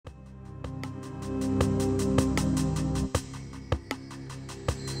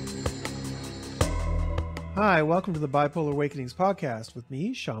Hi, welcome to the Bipolar Awakenings podcast with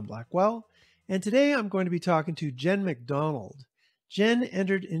me, Sean Blackwell. And today I'm going to be talking to Jen Macdonald. Jen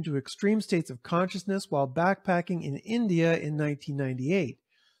entered into extreme states of consciousness while backpacking in India in 1998.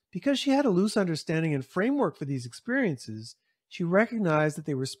 Because she had a loose understanding and framework for these experiences, she recognized that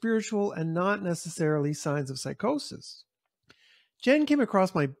they were spiritual and not necessarily signs of psychosis. Jen came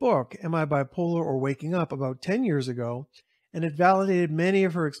across my book, Am I Bipolar or Waking Up, about 10 years ago, and it validated many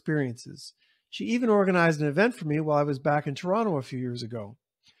of her experiences. She even organized an event for me while I was back in Toronto a few years ago.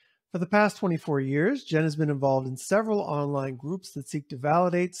 For the past 24 years, Jen has been involved in several online groups that seek to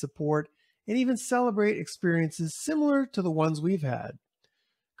validate, support, and even celebrate experiences similar to the ones we've had.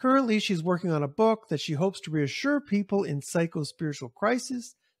 Currently, she's working on a book that she hopes to reassure people in psycho-spiritual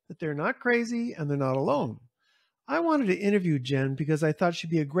crisis that they're not crazy and they're not alone. I wanted to interview Jen because I thought she'd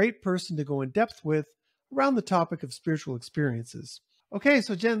be a great person to go in depth with around the topic of spiritual experiences. Okay,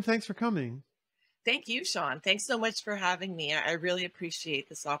 so Jen, thanks for coming. Thank you, Sean. Thanks so much for having me. I really appreciate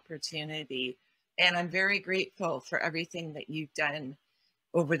this opportunity. And I'm very grateful for everything that you've done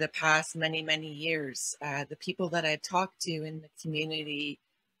over the past many, many years. The people that I've talked to in the community,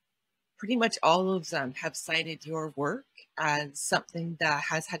 pretty much all of them have cited your work as something that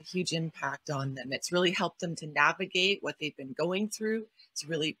has had a huge impact on them. It's really helped them to navigate what they've been going through. It's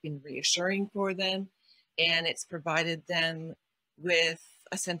really been reassuring for them. And it's provided them with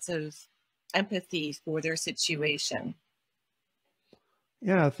a sense of empathy for their situation.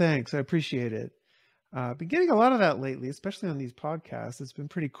 Yeah, thanks. I appreciate it. Been getting a lot of that lately, especially on these podcasts. It's been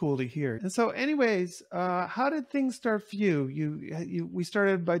pretty cool to hear. And so anyways, how did things start for you? We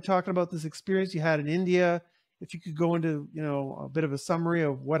started by talking about this experience you had in India. If you could go into, a bit of a summary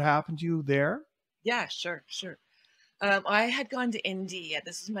of what happened to you there. Yeah, sure. I had gone to India.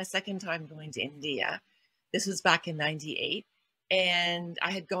 This was my second time going to India. This was back in 98. And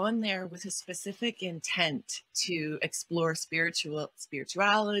I had gone there with a specific intent to explore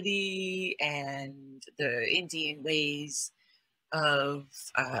spirituality and the Indian ways of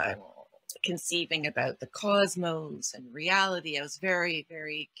conceiving about the cosmos and reality. I was very,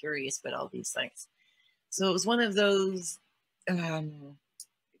 very curious about all these things. So it was one of those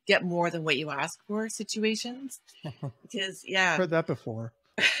get more than what you ask for situations. Because, yeah. Heard that before.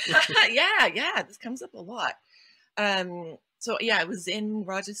 yeah, this comes up a lot. So yeah, I was in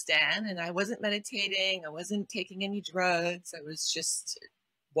Rajasthan and I wasn't meditating. I wasn't taking any drugs. I was just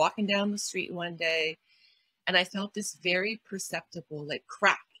walking down the street one day and I felt this very perceptible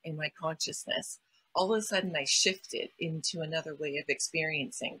crack in my consciousness. All of a sudden I shifted into another way of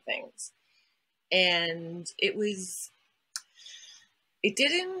experiencing things. And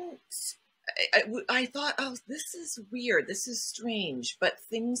I thought, oh, this is weird. This is strange, but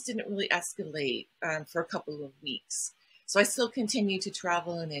things didn't really escalate for a couple of weeks. So I still continued to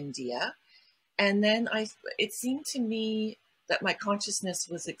travel in India. And then it seemed to me that my consciousness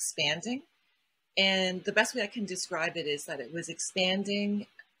was expanding. And the best way I can describe it is that it was expanding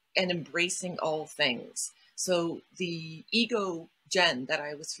and embracing all things. So the ego Jen that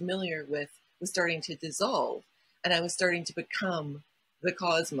I was familiar with was starting to dissolve. And I was starting to become the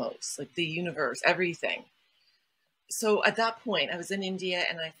cosmos, the universe, everything. So at that point, I was in India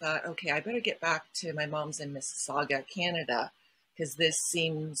and I thought, okay, I better get back to my mom's in Mississauga, Canada, because this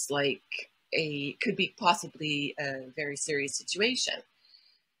seems like could be possibly a very serious situation.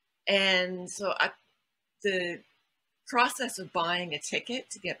 And so the process of buying a ticket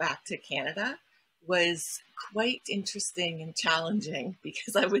to get back to Canada was quite interesting and challenging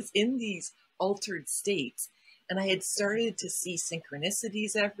because I was in these altered states and I had started to see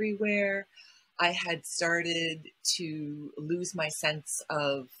synchronicities everywhere. I had started to lose my sense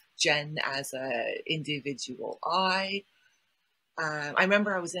of Jen as an individual. I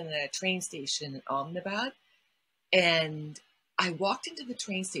remember I was in a train station in Ahmedabad and I walked into the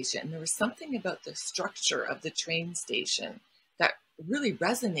train station and there was something about the structure of the train station that really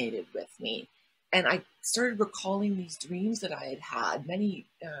resonated with me. And I started recalling these dreams that I had had maybe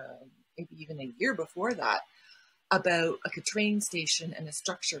even a year before that about a train station and a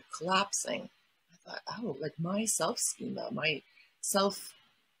structure collapsing. Thought, oh, my self-schema, my self,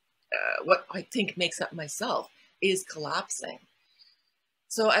 what I think makes up myself is collapsing.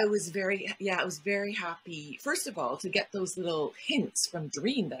 So I was very happy, first of all, to get those little hints from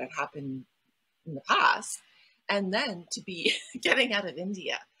dream that had happened in the past, and then to be getting out of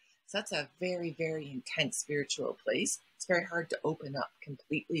India. So that's a very, very intense spiritual place. It's very hard to open up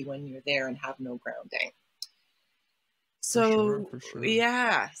completely when you're there and have no grounding. So, for sure.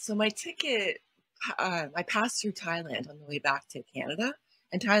 Yeah, so my ticket, I passed through Thailand on the way back to Canada,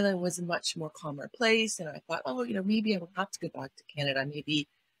 and Thailand was a much more calmer place. And I thought, oh, maybe I don't have to go back to Canada. Maybe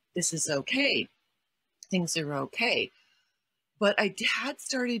this is okay. things are okay. But I had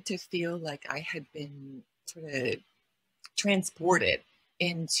started to feel like I had been sort of transported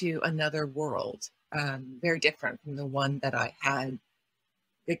into another world, very different from the one that I had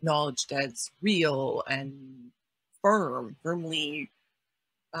acknowledged as real and firmly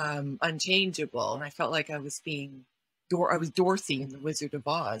unchangeable. And I felt like I was I was Dorothy in the Wizard of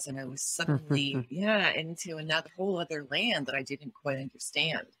Oz, and I was suddenly, into another whole other land that I didn't quite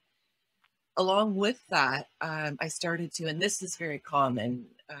understand. Along with that, I started to, and this is very common.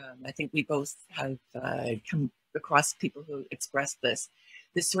 I think we both have come across people who express this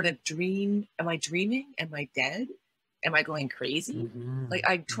sort of dream. Am I dreaming? Am I dead? Am I going crazy? Like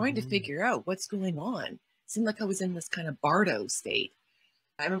I'm trying to figure out what's going on. It seemed like I was in this kind of Bardo state.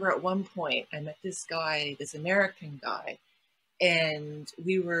 I remember at one point I met this guy, this American guy, and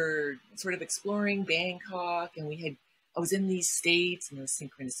we were sort of exploring Bangkok, and I was in these states and there was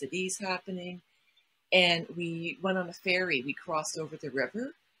synchronicities happening. And we went on a ferry, we crossed over the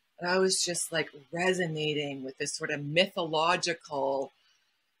river, and I was just like resonating with this sort of mythological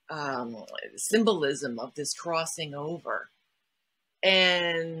symbolism of this crossing over.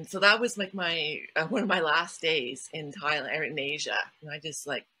 And so that was like my one of my last days in Thailand or in Asia. And I just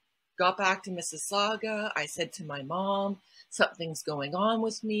like got back to Mississauga. I said to my mom, something's going on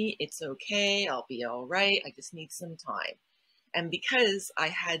with me. It's okay. I'll be all right. I just need some time. And because I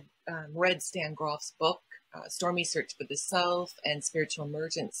had read Stan Grof's book, Stormy Search for the Self and Spiritual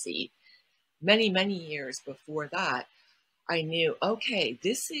Emergency, many, many years before that, I knew, okay,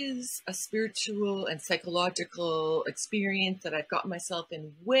 this is a spiritual and psychological experience that I've got myself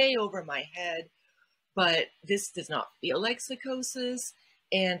in way over my head, but this does not feel like psychosis.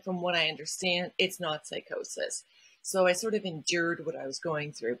 And from what I understand, it's not psychosis. So I sort of endured what I was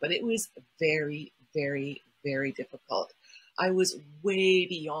going through, but it was very, very, very difficult. I was way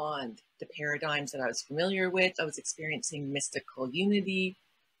beyond the paradigms that I was familiar with. I was experiencing mystical unity.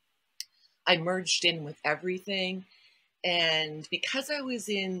 I merged in with everything. And because I was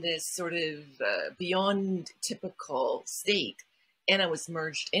in this sort of beyond typical state, and I was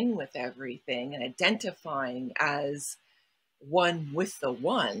merged in with everything and identifying as one with the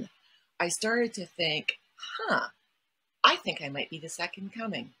one, I started to think, I think I might be the second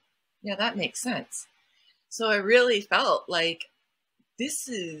coming. Yeah, that makes sense. So I really felt like this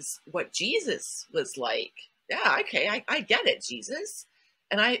is what Jesus was like. Yeah, okay, I get it, Jesus.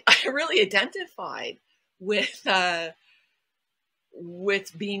 And I really identified with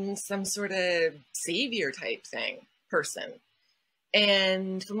being some sort of savior type person.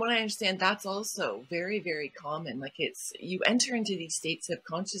 And from what I understand, that's also very, very common. Like you enter into these states of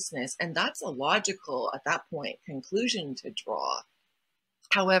consciousness, and that's a logical, at that point, conclusion to draw.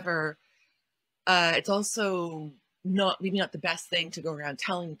 However, it's also maybe not the best thing to go around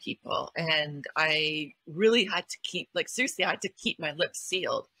telling people. And I really had to seriously, I had to keep my lips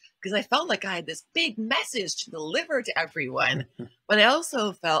sealed, because I felt like I had this big message to deliver to everyone. But I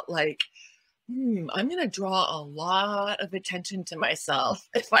also felt like, I'm going to draw a lot of attention to myself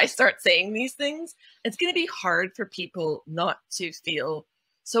if I start saying these things. It's going to be hard for people not to feel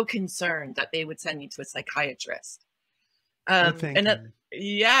so concerned that they would send me to a psychiatrist. Yeah,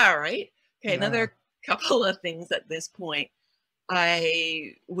 right. Okay, yeah. Another couple of things at this point.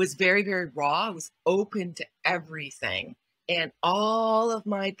 I was very, very raw. I was open to everything. And all of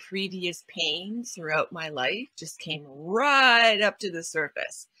my previous pain throughout my life just came right up to the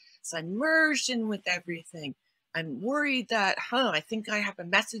surface. So I merged in with everything. I'm worried that, I think I have a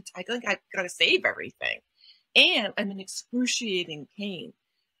message. I think I've got to save everything. And I'm in excruciating pain.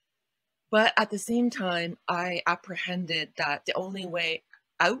 But at the same time, I apprehended that the only way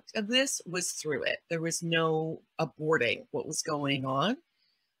out of this was through it. There was no aborting what was going on.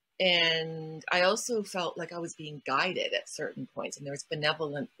 And I also felt like I was being guided at certain points, and there was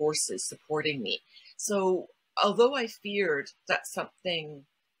benevolent forces supporting me. So although I feared that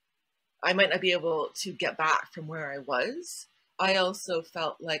I might not be able to get back from where I was, I also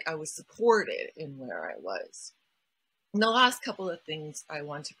felt like I was supported in where I was. And the last couple of things I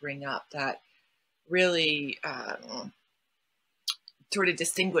want to bring up that really sort of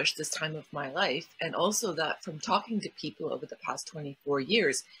distinguished this time of my life, and also that from talking to people over the past 24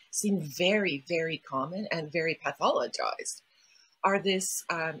 years seem very, very common and very pathologized,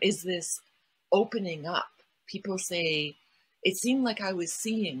 is this opening up. People say, it seemed like I was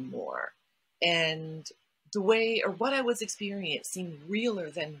seeing more, and the way or what I was experiencing seemed realer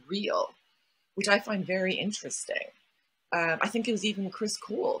than real, which I find very interesting. I think it was even Chris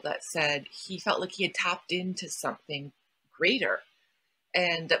Cole that said he felt like he had tapped into something greater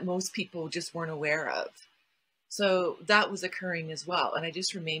and that most people just weren't aware of. So that was occurring as well. And I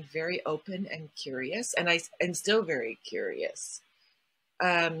just remained very open and curious, and I'm still very curious.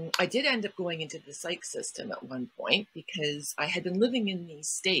 I did end up going into the psych system at one point because I had been living in these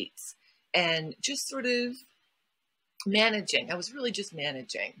states and just sort of managing. I was really just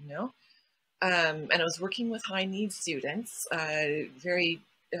managing, you know? And I was working with high needs students, very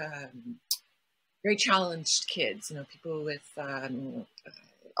challenged kids, you know, people with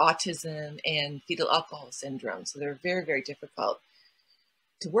autism and fetal alcohol syndrome. So they're very, very difficult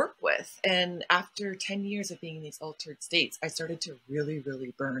to work with. And after 10 years of being in these altered states, I started to really,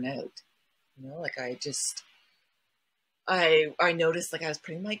 really burn out. You know, like I noticed like I was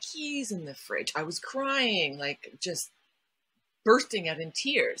putting my keys in the fridge. I was crying, like just bursting out in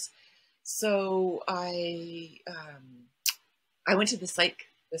tears. So I went to the psych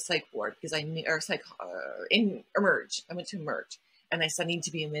ward because I knew, or in Emerge. I went to Emerge, and I said I need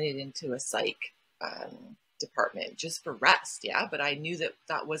to be admitted into a psych department just for rest. Yeah, but I knew that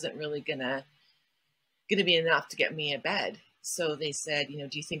that wasn't really gonna be enough to get me a bed. So they said, you know,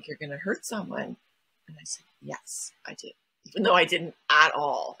 do you think you're gonna hurt someone? And I said, yes, I do, even though I didn't at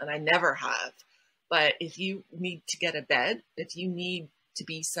all, and I never have. But if you need to get a bed, if you need to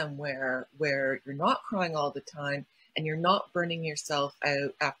be somewhere where you're not crying all the time and you're not burning yourself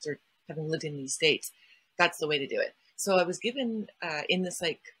out after having lived in these states, that's the way to do it. So I was given in the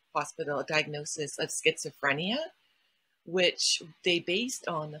psych hospital a diagnosis of schizophrenia, which they based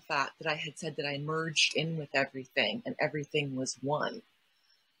on the fact that I had said that I merged in with everything and everything was one.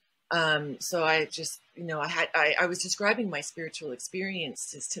 So I just, you know, I was describing my spiritual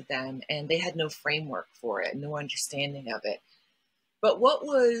experiences to them, and they had no framework for it, no understanding of it. But what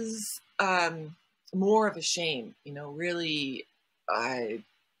was more of a shame, you know, really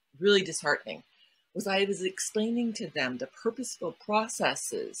disheartening, was I was explaining to them the purposeful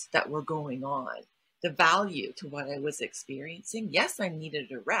processes that were going on, the value to what I was experiencing. Yes, I needed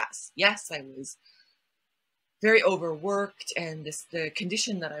a rest. Yes, I was very overworked, and the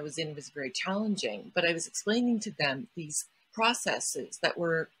condition that I was in was very challenging. But I was explaining to them these processes that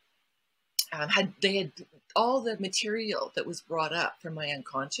were they had all the material that was brought up from my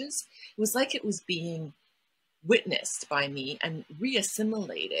unconscious. It was like it was being witnessed by me and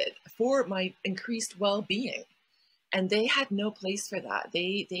reassimilated for my increased well-being. And they had no place for that.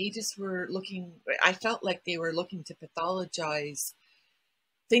 They just were looking, I felt like they were looking to pathologize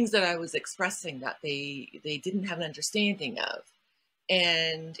things that I was expressing that they didn't have an understanding of.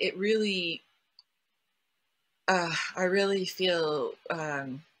 And it really, I really feel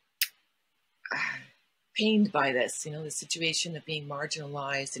pained by this, you know, the situation of being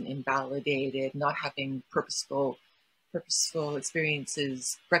marginalized and invalidated, not having purposeful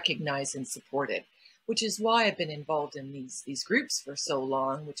experiences recognized and supported, which is why I've been involved in these groups for so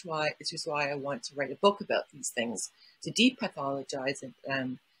long, which is why I want to write a book about these things, to depathologize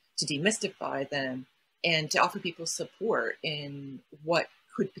and to demystify them, and to offer people support in what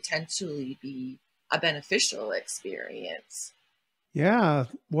could potentially be a beneficial experience. Yeah,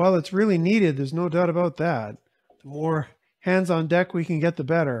 well, it's really needed. There's no doubt about that. The more hands on deck we can get, the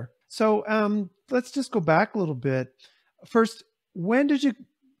better. So let's just go back a little bit. First, when did you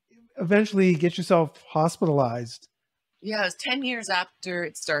eventually get yourself hospitalized? Yeah, it was 10 years after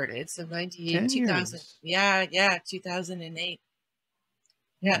it started. So 98, 2000. Years. Yeah, 2008.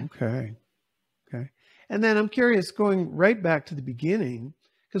 Yeah. Okay. And then I'm curious, going right back to the beginning,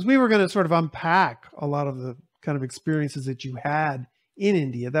 because we were going to sort of unpack a lot of the kind of experiences that you had in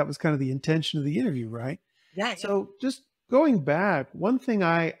India. That was kind of the intention of the interview, right? Yeah. So just going back, one thing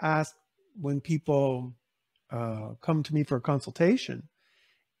I ask when people come to me for a consultation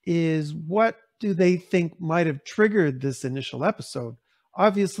is, what do they think might have triggered this initial episode?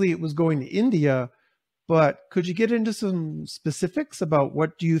 Obviously, it was going to India, but could you get into some specifics about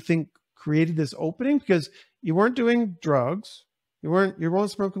what do you think created this opening? Because you weren't doing drugs, you weren't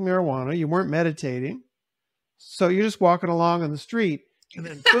smoking marijuana, you weren't meditating. So you're just walking along on the street, and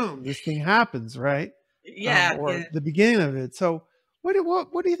then boom, this thing happens, right? Yeah. Or the beginning of it. So what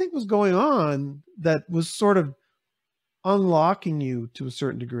do you think was going on that was sort of unlocking you to a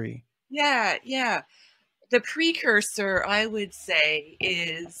certain degree? Yeah. The precursor, I would say,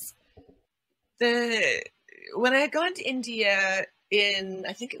 is when I had gone to India in,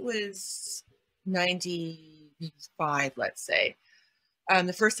 I think it was 95, let's say,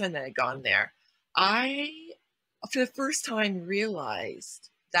 the first time that I'd gone there, I, for the first time, realized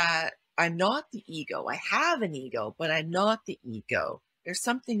that I'm not the ego. I have an ego, but I'm not the ego. There's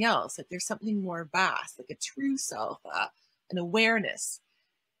something else, like there's something more vast, like a true self, an awareness.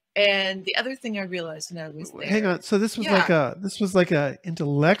 And the other thing I realized when I was Hang there, on. So this was yeah, like a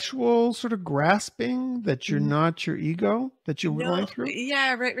intellectual sort of grasping that you're not your ego that you were going no, through?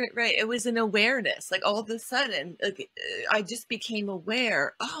 yeah, right, right, right. It was an awareness. Like all of a sudden, like I just became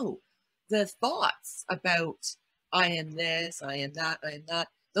aware. Oh, the thoughts about I am this, I am that, I am that.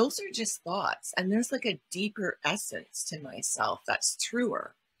 Those are just thoughts, and there's like a deeper essence to myself that's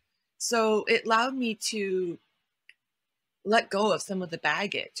truer. So it allowed me to let go of some of the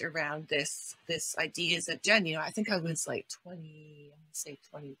baggage around this ideas of Jen. I think I was like 20, I want to say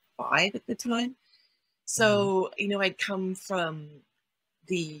 25 at the time. Mhm. So, I'd come from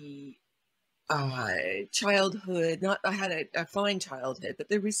the childhood, not I had a fine childhood, but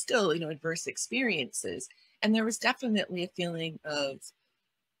there was still, adverse experiences. And there was definitely a feeling of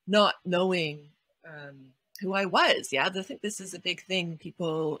not knowing who I was. Yeah, I think this is a big thing.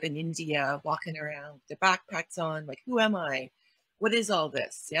 People in India walking around with their backpacks on, like, who am I? What is all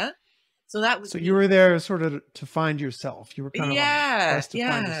this? Yeah. So that was So you me. were there sort of to find yourself. You were kind of on a Yeah, quest to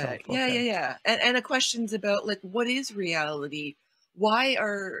find yeah, yourself. yeah, yeah, Okay. yeah. And the questions about like what is reality? Why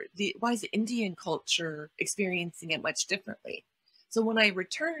is the Indian culture experiencing it much differently? So when I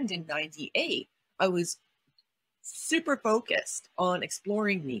returned in 98, I was super focused on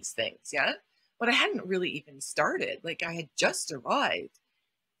exploring these things, yeah? But I hadn't really even started. Like I had just arrived.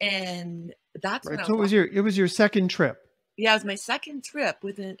 And that's when Right. I So was walking. it was your second trip. Yeah, it was my second trip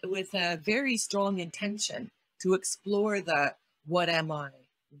with a very strong intention to explore the what am I?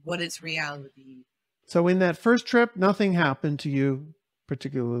 What is reality? So in that first trip, nothing happened to you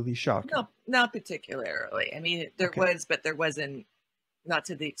particularly shocking. No, not particularly. I mean, there Okay. was, but there wasn't, not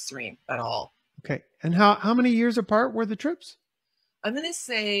to the extreme at all. Okay. And how many years apart were the trips? I'm gonna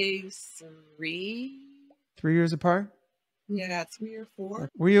say three. 3 years apart? Yeah, 3 or 4.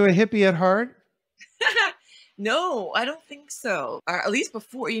 Were you a hippie at heart? No, I don't think so. Or at least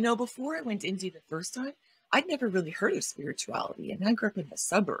before I went to India the first time, I'd never really heard of spirituality, and I grew up in the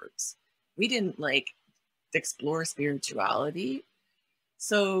suburbs. We didn't like explore spirituality.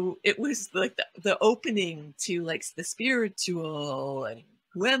 So it was like the opening to like the spiritual and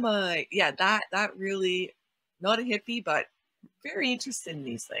who am I? Yeah, that really, not a hippie, but very interested in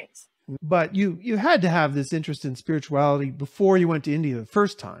these things. But you had to have this interest in spirituality before you went to India the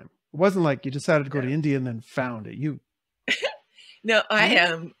first time. It wasn't like you decided to go No, to India and then found it. You no, I no?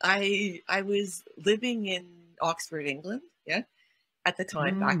 am. I was living in Oxford, England, yeah, at the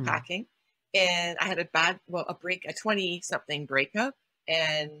time, Mm. backpacking, and I had a 20-something breakup,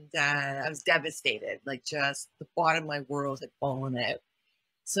 and I was devastated. Like just the bottom of my world had fallen out.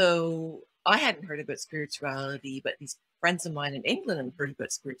 So I hadn't heard about spirituality, but these friends of mine in England had heard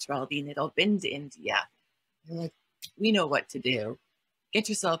about spirituality and they'd all been to India. They're like, we know what to do. Get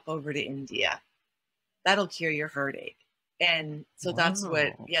yourself over to India. That'll cure your heartache. And so Wow. that's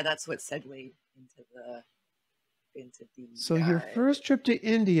what segued into the So your first trip to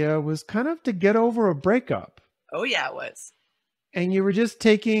India was kind of to get over a breakup, oh yeah, it was. and you were just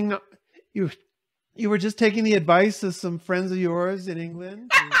taking you you were just taking the advice of some friends of yours in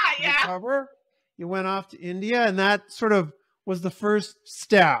England to Yeah, recover. You went off to India, and that sort of was the first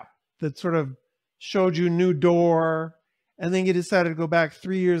step that sort of showed you a new door. And then you decided to go back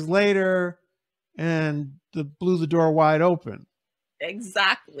 3 years later, and blew the door wide open.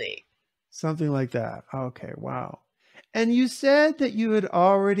 exactly. Something like that. Okay, wow. And you said that you had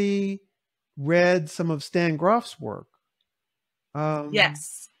already read some of Stan Groff's work. Um,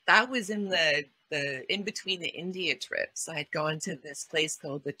 Yes, that was in the in between the India trips. I had gone to this place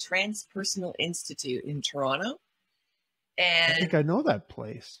called the Transpersonal Institute in Toronto, I think and I know that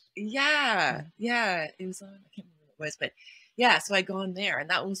place. yeah, yeah, it was on. I can't remember what it was, but yeah. So I gone there, and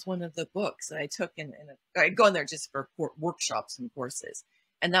that was one of the books that I took I'd gone there just for workshops and courses,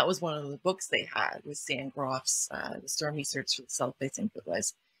 and that was one of the books they had was Stan Groff's "The Stormy Search for the Self," I think it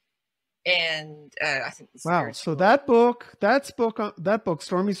was, and I think the Wow. So spiritual. that book,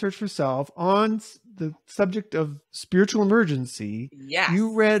 Stormy Search for Self, on the subject of spiritual emergency, you Yes,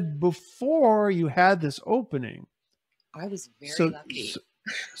 read before you had this opening. I was very So, lucky. so,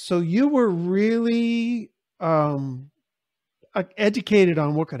 so you were really educated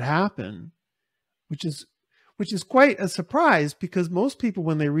on what could happen, which is quite a surprise because most people,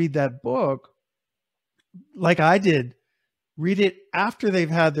 when they read that book, like I did, read it after they've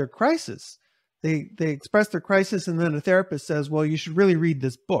had their crisis. They express their crisis, and then a therapist says, "Well, you should really read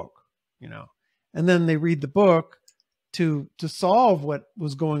this book," you know, and then they read the book to solve what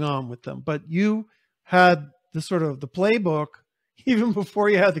was going on with them. But you had the sort of the playbook even before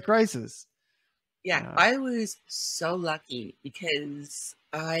you had the crisis. Yeah, Uh, I was so lucky because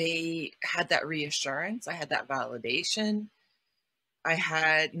I had that reassurance, I had that validation. I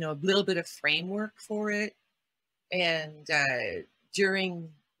had, a little bit of framework for it. And during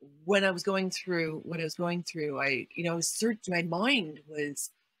when I was going through what I was going through, my mind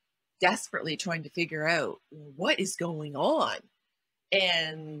was desperately trying to figure out what is going on.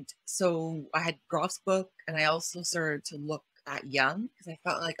 And so I had Groff's book, and I also started to look at Jung because I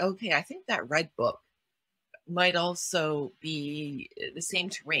felt like, okay, I think that red book might also be the same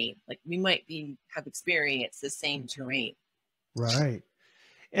terrain. Like we might have experienced the same terrain. Right.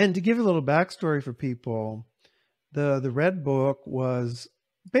 And to give a little backstory for people, the red book was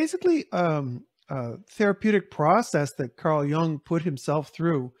basically a therapeutic process that Carl Jung put himself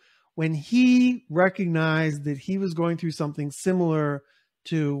through when he recognized that he was going through something similar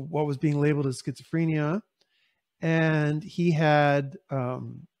to what was being labeled as schizophrenia. And he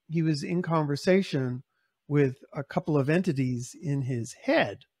was in conversation with a couple of entities in his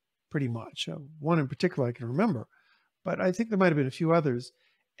head, pretty much. One in particular I can remember, but I think there might have been a few others.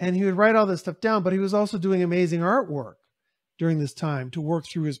 And he would write all this stuff down, but he was also doing amazing artwork during this time to work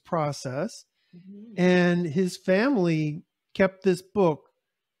through his process. Mm-hmm. And his family kept this book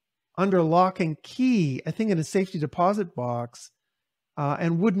under lock and key, I think in a safety deposit box,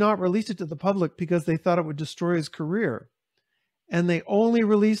 and would not release it to the public because they thought it would destroy his career. And they only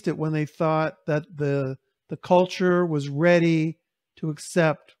released it when they thought that the culture was ready to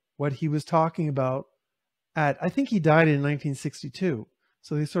accept what he was talking about. I think he died in 1962.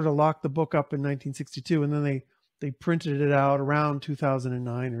 So they sort of locked the book up in 1962, and then they printed it out around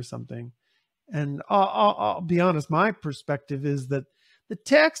 2009 or something. And I'll be honest, my perspective is that the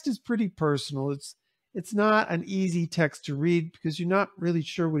text is pretty personal. It's not an easy text to read because you're not really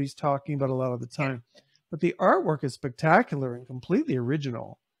sure what he's talking about a lot of the time. But the artwork is spectacular and completely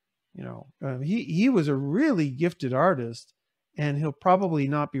original. He was a really gifted artist, and he'll probably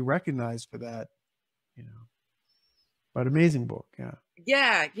not be recognized for that. But amazing book, yeah.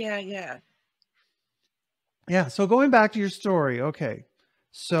 Yeah. So going back to your story, okay.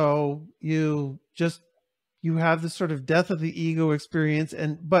 So you have this sort of death of the ego experience,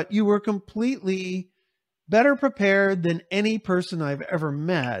 but you were completely better prepared than any person I've ever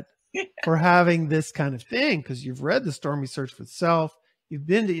met for having this kind of thing, because you've read The Stormy Search for Self. You've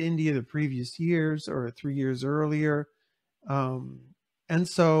been to India the previous years or 3 years earlier. And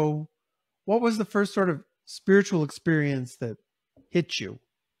so what was the first sort of spiritual experience that hit you?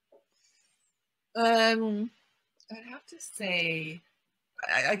 I'd have to say,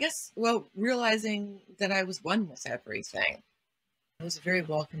 I guess, realizing that I was one with everything. It was a very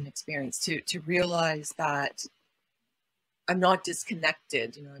welcome experience to realize that I'm not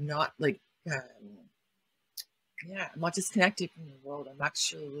disconnected. I'm not like, I'm not disconnected from the world. I'm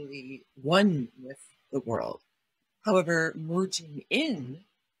actually one with the world. However, merging in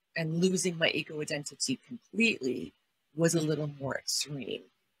and losing my ego identity completely was a little more extreme.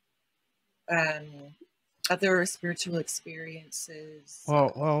 Other spiritual experiences.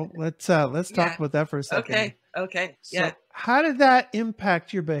 Well, let's talk about that for a second. Okay. So how did that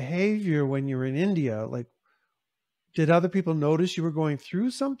impact your behavior when you were in India? Like, did other people notice you were going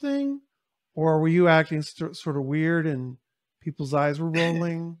through something, or were you acting sort of weird and people's eyes were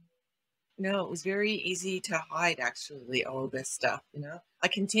rolling? No, it was very easy to hide, actually, all this stuff. I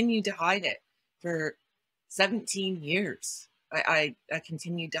continued to hide it for 17 years. I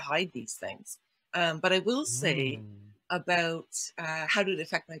continued to hide these things. But I will say about how did it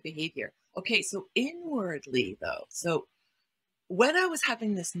affect my behavior. Okay, so inwardly, though, so when I was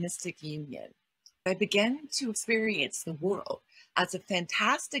having this mystic union, I began to experience the world as a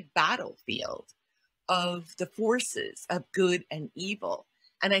fantastic battlefield of the forces of good and evil.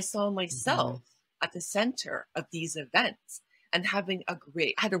 And I saw myself at the center of these events and having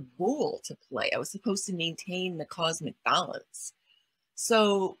had a role to play. I was supposed to maintain the cosmic balance.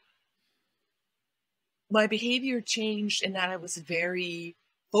 So my behavior changed in that I was very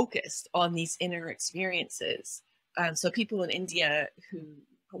focused on these inner experiences. So people in India who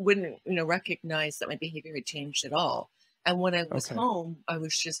wouldn't, recognize that my behavior had changed at all. And when I was home, I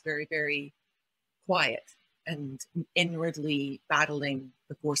was just very, very quiet and inwardly battling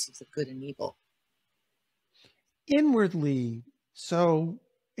the forces of good and evil. Inwardly, so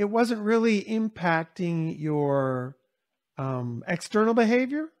it wasn't really impacting your external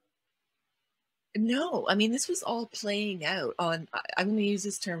behavior? No, I mean, this was all playing out on, I'm going to use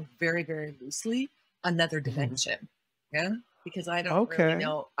this term very, very loosely, another dimension. Yeah. Because I don't really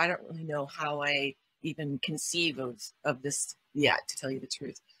know how I even conceive of this yet, to tell you the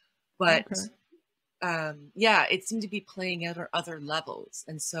truth. But it seemed to be playing out on other levels.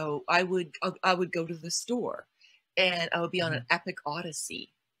 And so I would go to the store and I would be on an epic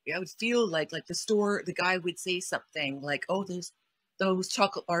odyssey. I would feel like the store, the guy would say something like, oh, those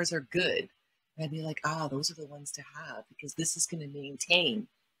chocolate bars are good. And I'd be like, those are the ones to have because this is going to maintain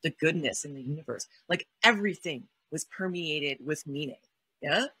the goodness in the universe. Like everything was permeated with meaning.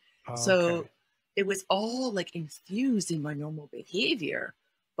 Yeah. So Okay. it was all like infused in my normal behavior,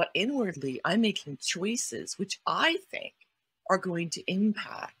 but inwardly I'm making choices which I think are going to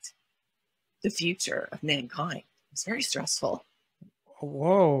impact the future of mankind. It's very stressful.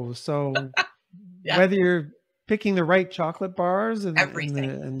 Whoa. So Yeah. whether you're picking the right chocolate bars Everything.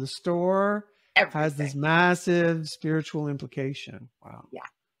 in the store has Everything. this massive spiritual implication. Wow. Yeah.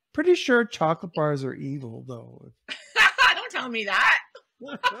 Pretty sure chocolate bars are evil though. Don't tell me that.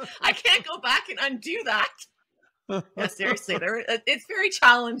 I can't go back and undo that. Yeah, seriously, it's very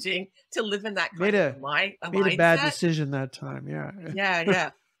challenging to live in that kind Made of a a made a bad mindset. decision that time. Yeah. Yeah,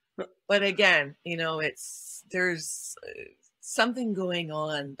 yeah. But again, there's something going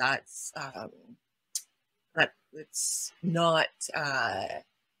on that it's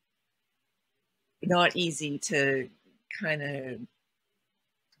not easy to kind of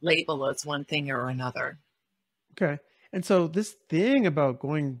label as one thing or another. Okay. And so this thing about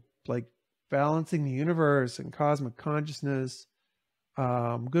going like balancing the universe and cosmic consciousness,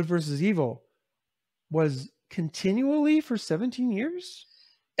 good versus evil, was continually for 17 years?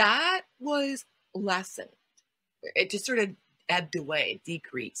 That was lessened. It just sort of ebbed away,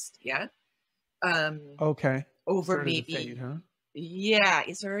 decreased. Yeah. Okay. Over Started to fade, maybe, huh? yeah,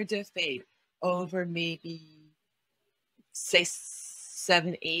 it started to fade over maybe say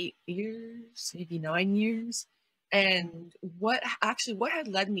 7, 8 years, maybe 9 years. And what had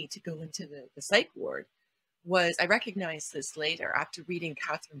led me to go into the psych ward was I recognized this later after reading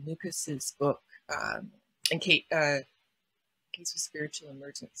Catherine Lucas's book, in case of spiritual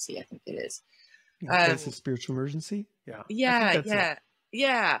emergency, I think it is. In case of spiritual emergency? Yeah. I think Yeah, that's it. yeah,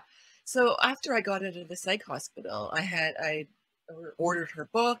 yeah. So after I got out of the psych hospital, I ordered her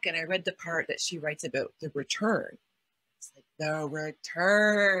book and I read the part that she writes about the return. It's like the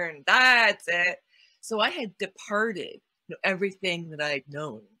return. That's it. So I had departed, everything that I'd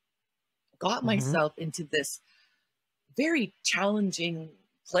known, got Hmm. myself into this very challenging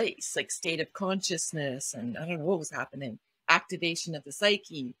place, like state of consciousness, and I don't know what was happening, activation of the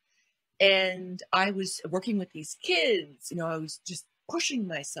psyche. And I was working with these kids, I was just pushing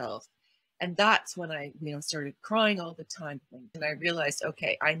myself. And that's when I, started crying all the time. And I realized,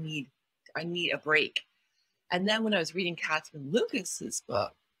 okay, I need a break. And then when I was reading Catherine Lucas's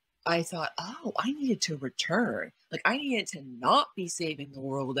book, I thought, oh, I needed to return. Like I needed to not be saving the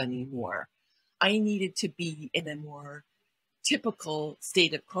world anymore. I needed to be in a more typical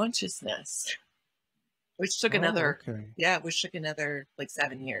state of consciousness, which took Oh, another, okay. which took another like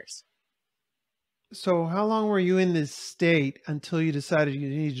 7 years. So how long were you in this state until you decided you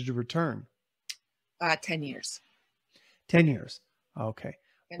needed to return? 10 years. 10 years. Okay.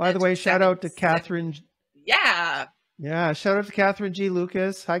 And By then the took way, shout out to 7 Catherine. Yeah. Yeah, shout out to Catherine G.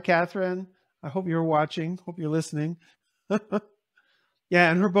 Lucas. Hi, Catherine. I hope you're watching. Hope you're listening. Yeah,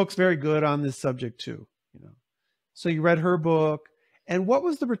 and her book's very good on this subject too. So you read her book, and what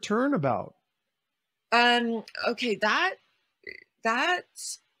was the return about? Okay, that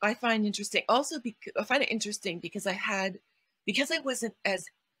I find interesting. Also, I find it interesting because I wasn't as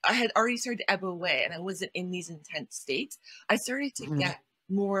I had already started to ebb away, and I wasn't in these intense states. I started to Mhm. get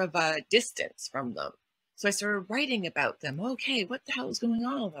more of a distance from them. So I started writing about them. Okay, what the hell was going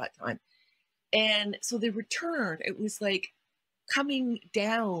on all that time? And so the return, it was like coming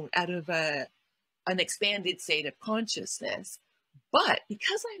down out of an expanded state of consciousness. But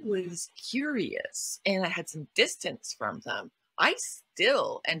because I was curious and I had some distance from them, I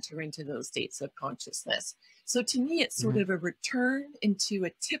still enter into those states of consciousness. So to me, it's sort Mhm. of a return into a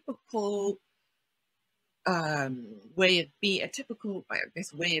typical way of being,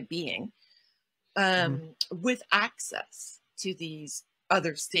 way of being, Mhm. with access to these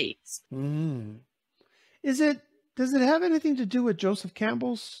other states. Mm. Does it have anything to do with Joseph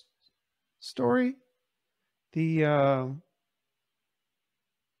Campbell's story? The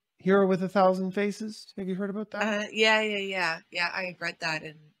Hero with a Thousand Faces? Have you heard about that? Yeah. I read that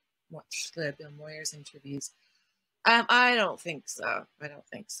and watched the Bill Moyers interviews. I don't think so. I don't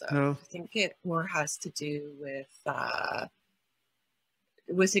think so. No. I think it more has to do with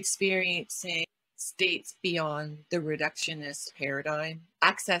experiencing states beyond the reductionist paradigm,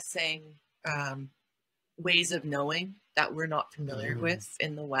 accessing um, ways of knowing that we're not familiar Mhm. with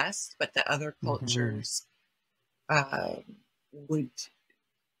in the West, but that other Mhm. cultures um, would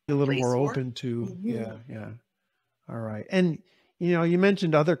A little place more for. open to, Mm-hmm. yeah, yeah. All right. And you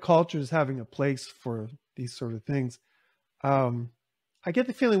mentioned other cultures having a place for these sort of things. I get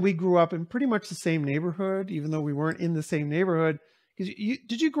the feeling we grew up in pretty much the same neighborhood, even though we weren't in the same neighborhood. because you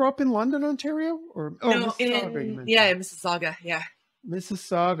did you grow up in London, Ontario, or oh, No, Mississauga? You yeah, mentioned Mississauga. Yeah,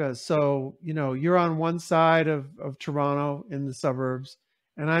 Mississauga. So you're on one side of Toronto in the suburbs,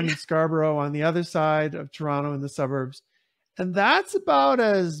 and I'm yeah, in Scarborough on the other side of Toronto in the suburbs, and that's about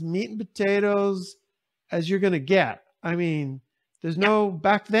as meat and potatoes as you're going to get. I mean, there's yeah. no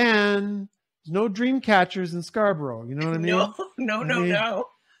back then. There's no dream catchers in Scarborough. You know what I No, mean? no, I no, mean, no.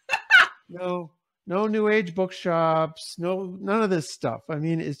 no, no new age bookshops, no, none of this stuff. I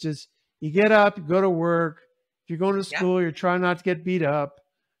mean, it's just you get up, you go to work. If you're going to Yeah, school, you're trying not to get beat up.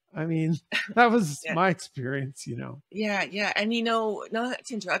 I mean, that was yeah, my experience. yeah, yeah. And not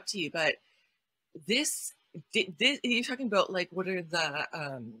to interrupt you, but this, this you're talking about like what are the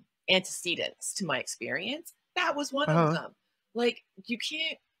antecedents to my experience? That was one of Uh-huh. them. Like you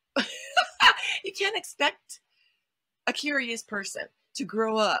can't you can't expect a curious person to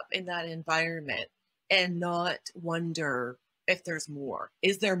grow up in that environment and not wonder if there's more.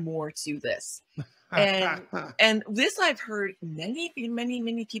 Is there more to this? And and this I've heard many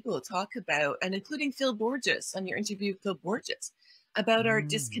people talk about, and including Phil Borges on your interview with Phil Borges, about our Mm.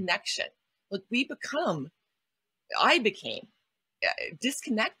 disconnection. Like I became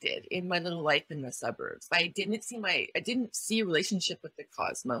disconnected in my little life in the suburbs. I didn't see a relationship with the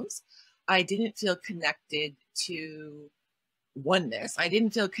cosmos. I didn't feel connected to oneness. I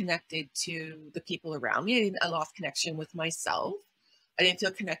didn't feel connected to the people around me. I lost connection with myself. I didn't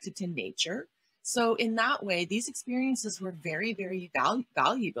feel connected to nature. So in that way, these experiences were very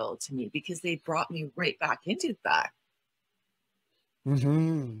valuable to me because they brought me right back into that.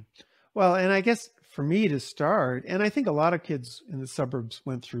 Hmm. Well, and I guess for me to start, and I think a lot of kids in the suburbs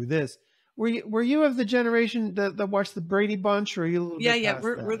went through this. Were you of the generation that watched the Brady Bunch, or are you a little Yeah, bit yeah,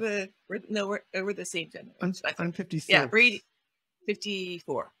 past that? we're the same generation, I'm I think. I'm Yeah, 56. Brady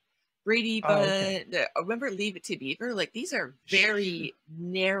 54. Brady Oh, okay. Bunch. Remember Leave It to Beaver? Like these are very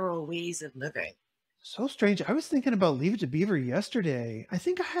narrow ways of living. So strange. I was thinking about Leave It to Beaver yesterday. I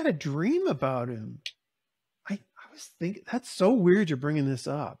think I had a dream about him. I was thinking that's so weird you're bringing this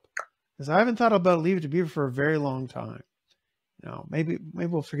up because I haven't thought about Leave It to Beaver for a very long time. Maybe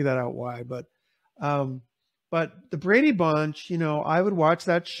we'll figure that out why. Um, but the Brady Bunch, I would watch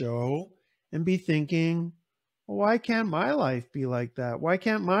that show and be thinking, well, why can't my life be like that? Why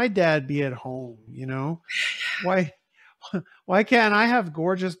can't my dad be at home? Why why can't I have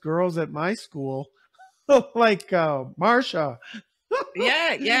gorgeous girls at my school like Marsha?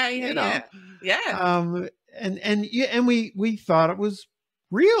 Yeah, yeah, yeah, you know, yeah, yeah, and we thought it was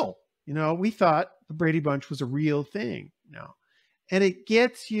real. We thought the Brady Bunch was a real thing. And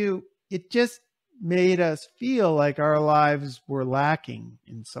it just made us feel like our lives were lacking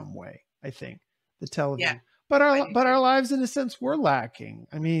in some way, I think, the yeah. television. But I our do but too. our lives in a sense were lacking.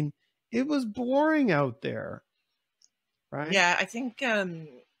 I mean, it was boring out there, right? Yeah, I think a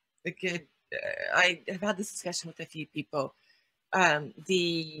good. I have had this discussion with a few people.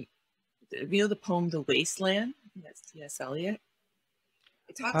 The poem "The Wasteland." That's T.S. Eliot.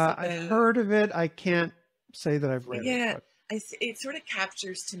 It talks I've about heard of it. I can't say that I've read it, yeah. but It sort of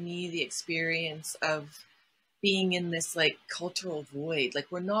captures to me the experience of being in this like cultural void.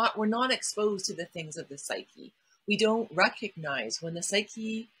 Like we're not exposed to the things of the psyche. We don't recognize when the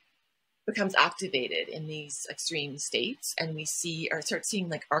psyche becomes activated in these extreme states, and we see or start seeing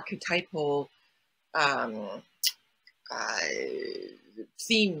like archetypal um, uh,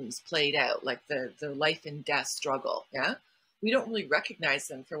 themes played out, like the life and death struggle. Yeah, we don't really recognize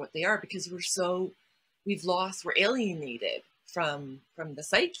them for what they are because we're alienated from the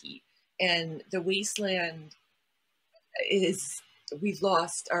psyche, and the wasteland is we've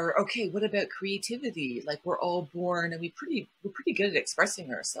lost our okay. What about creativity? Like we're all born and we're pretty good at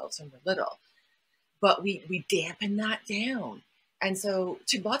expressing ourselves when we're little, but we dampen that down. And so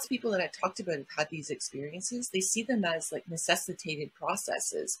to lots of people that I've talked about have had these experiences, they see them as like necessitated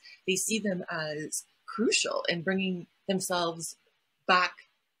processes. They see them as crucial in bringing themselves back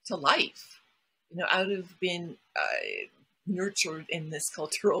to life, out of being nurtured in this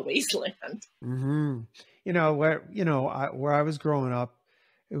cultural wasteland. hmm where I was growing up,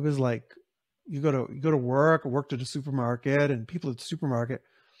 it was like you go to work at the supermarket, and people at the supermarket,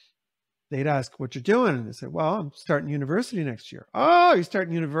 they'd ask what you're doing, and they say, "Well, I'm starting university next year." "Oh, you're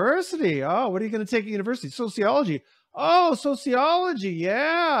starting university? Oh, what are you going to take at university?" "Sociology." "Oh, sociology.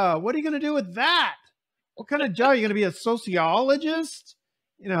 Yeah. What are you going to do with that? What kind of job? Are you going to be a sociologist?"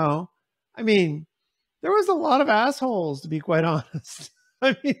 You know, I mean, there was a lot of assholes, to be quite honest.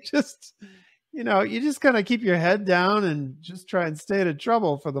 I mean, you just kind of keep your head down and just try and stay out of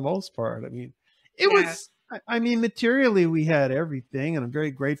trouble for the most part. I mean, it Yeah, was, I mean, materially, we had everything, and I'm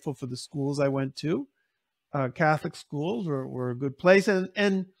very grateful for the schools I went to. Catholic schools were a good place.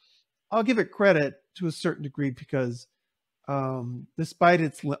 And I'll give it credit to a certain degree because despite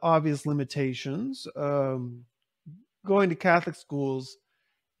its obvious limitations, going to Catholic schools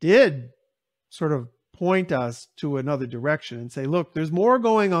did sort of point us to another direction and say, look, there's more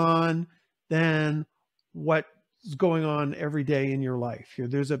going on than what's going on every day in your life here.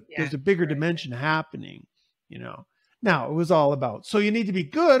 There's a bigger dimension happening, you know. Now it was all about, so you need to be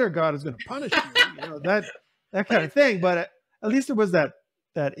good or God is going to punish you, you know, that kind of thing. But at least there was that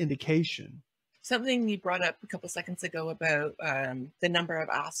indication. Something you brought up a couple seconds ago about the number of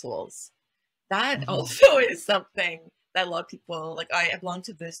assholes. That also is something that a lot of people, like I belong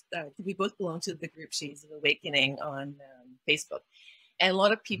to this, we both belong to the group Shades of Awakening on Facebook. And a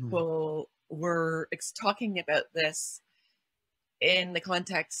lot of people were talking about this in the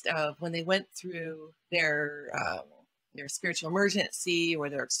context of when they went through their spiritual emergency or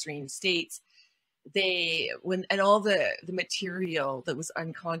their extreme states, and all the material that was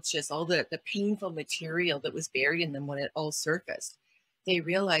unconscious, all the painful material that was buried in them when it all surfaced, they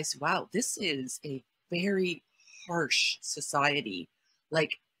realized, wow, this is a very harsh society.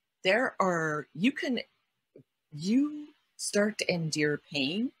 Like you start to endure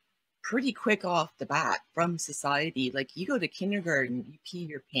pain pretty quick off the bat from society. Like you go to kindergarten, you pee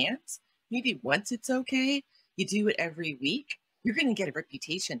your pants, maybe once it's okay. You do it every week, you're going to get a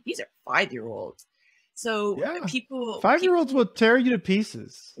reputation. These are 5-year-olds. So people 5-year-olds will tear you to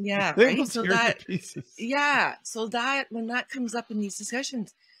pieces. Yeah. They right. will So tear that, you to pieces. yeah. So that when that comes up in these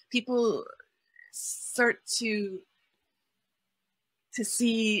discussions, people start to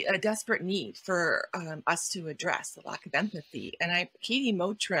see a desperate need for us to address the lack of empathy. And Katie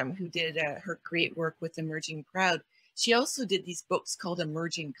Mottram, who did her great work with Emerging Proud, she also did these books called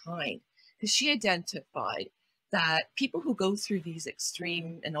Emerging Kind, because she identified that people who go through these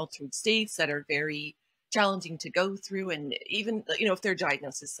extreme and altered states that are very challenging to go through, and even, you know, if they're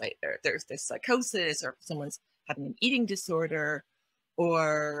diagnosed as there's psychosis, or if someone's having an eating disorder,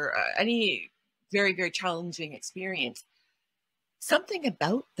 or any very, very challenging experience, something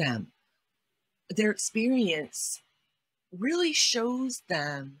about them, their experience really shows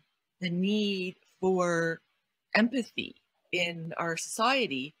them the need for empathy in our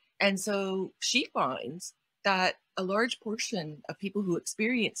society. And so she finds that a large portion of people who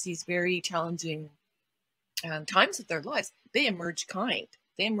experience these very challenging times of their lives, they emerge kind.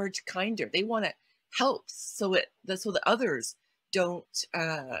 They emerge kinder. They want to help so that others don't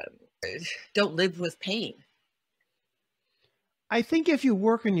live with pain. I think if you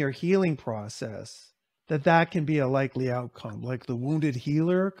work in your healing process, that can be a likely outcome, like the wounded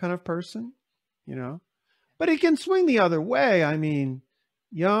healer kind of person, you know. But it can swing the other way. I mean,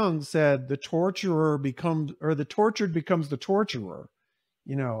 Jung said the tortured becomes the torturer.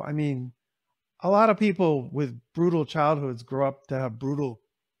 You know, I mean, a lot of people with brutal childhoods grow up to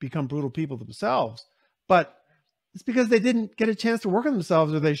become brutal people themselves, but it's because they didn't get a chance to work on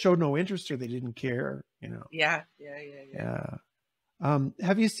themselves, or they showed no interest, or they didn't care, you know. Yeah.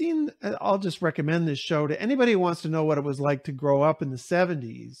 Have you seen, I'll just recommend this show to anybody who wants to know what it was like to grow up in the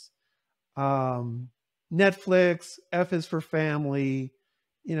 70s. Netflix, F is for Family.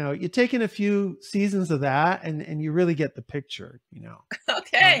 You know, you take in a few seasons of that and you really get the picture, you know.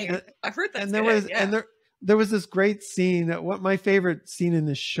 Okay. I've heard that. And there was this great scene, what my favorite scene in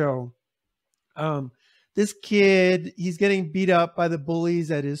this show. This kid, he's getting beat up by the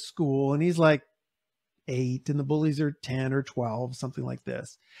bullies at his school, and he's like 8 and the bullies are 10 or 12, something like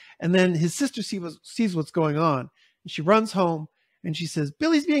this. And then his sister sees what's going on, and she runs home and she says,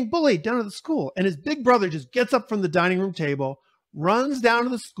 Billy's being bullied down at the school. And his big brother just gets up from the dining room table, runs down to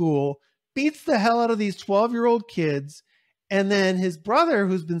the school, beats the hell out of these 12-year-old kids. And then his brother,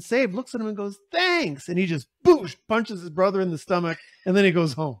 who's been saved, looks at him and goes, thanks. And he just boosh, punches his brother in the stomach, and then he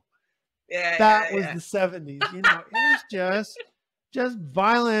goes home. That was the 70s. You know, it was just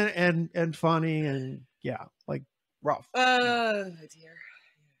violent and funny and like rough. Oh dear.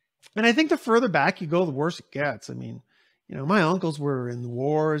 And I think the further back you go, the worse it gets. I mean, you know, my uncles were in the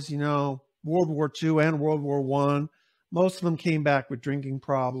wars, you know, World War II and World War I. Most of them came back with drinking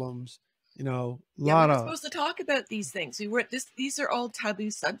problems. You know, we're not supposed to talk about these things. These are all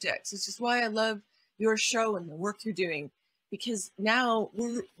taboo subjects. It's just why I love your show and the work you're doing, because now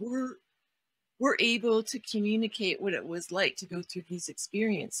we're able to communicate what it was like to go through these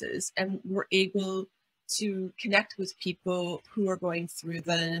experiences, and we're able to connect with people who are going through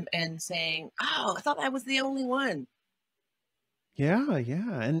them and saying, oh, I thought I was the only one. Yeah.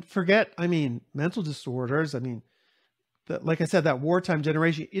 And mental disorders. I mean, like I said, that wartime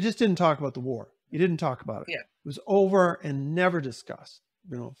generation, you just didn't talk about the war. You didn't talk about it. Yeah. It was over and never discussed,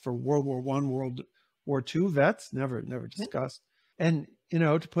 you know, for World War I, World or two vets, never discussed. And, you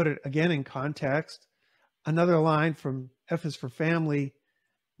know, to put it again in context, another line from F is for Family,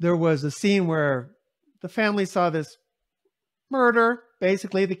 there was a scene where the family saw this murder,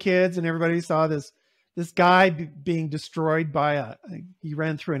 basically the kids and everybody saw this guy being destroyed by he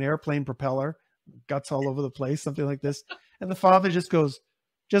ran through an airplane propeller, guts all over the place, something like this. And the father just goes,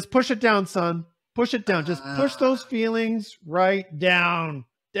 just push it down, son. Push it down. Just push those feelings right down.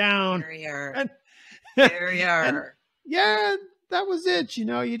 There you are. And, There you are. and yeah, that was it. You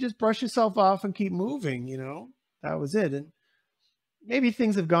know, you just brush yourself off and keep moving, you know, that was it. And maybe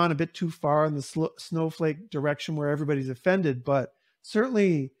things have gone a bit too far in the snowflake direction where everybody's offended, but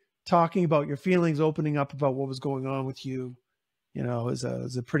certainly talking about your feelings, opening up about what was going on with you, you know, is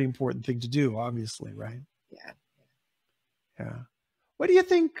a pretty important thing to do, obviously, right? Yeah. Yeah. What do you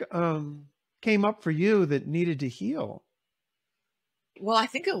think came up for you that needed to heal? Well, I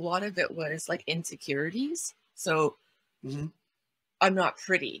think a lot of it was like insecurities. So I'm not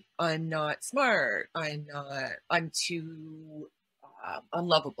pretty. I'm not smart. I'm too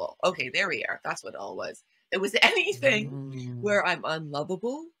unlovable. Okay, there we are. That's what it all was. It was anything where I'm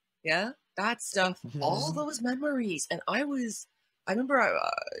unlovable. Yeah, that stuff, all those memories. And I remember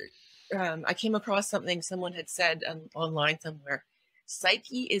I came across something someone had said online somewhere.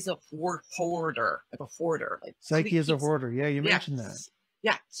 Psyche is a hoarder, like a hoarder. Like Psyche is a hoarder. Yeah, you mentioned that.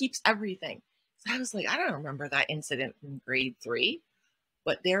 Yeah, keeps everything. So I was like, I don't remember that incident from grade 3,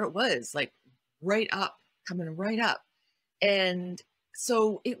 but there it was, like right up, coming right up. And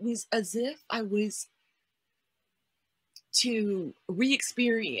so it was as if I was to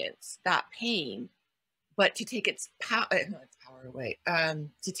re-experience that pain, but to take its power away.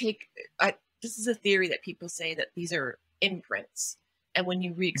 This is a theory that people say that these are imprints. And when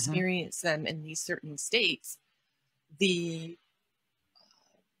you re-experience them in these certain states, the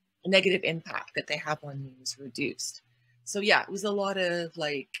negative impact that they have on you is reduced. So yeah, it was a lot of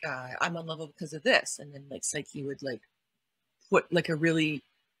like, I'm unlovable because of this. And then like Psyche would like put like a really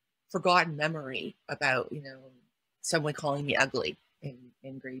forgotten memory about, you know, someone calling me ugly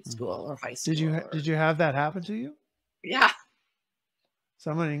in grade school or high school. Did you have that happen to you? Yeah.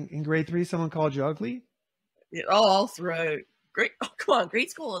 Someone in grade 3, someone called you ugly? All throughout. Great. Oh, come on. Grade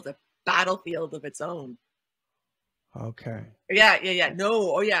school is a battlefield of its own. Okay. Yeah.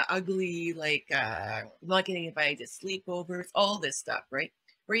 No. Oh yeah. Ugly. Like, not getting invited to sleepovers, all this stuff, right?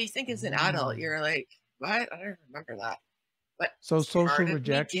 Where you think as an adult, you're like, what? I don't remember that. But so social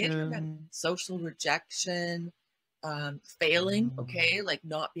rejection, failing, okay, like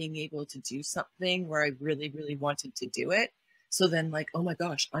not being able to do something where I really, really wanted to do it. So then like, oh my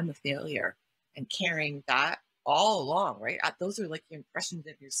gosh, I'm a failure, and carrying that all along, right? Those are like your impressions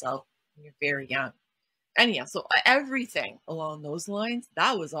of yourself when you're very young. And yeah, so everything along those lines,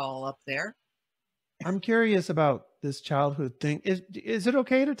 that was all up there. I'm curious about this childhood thing. Is it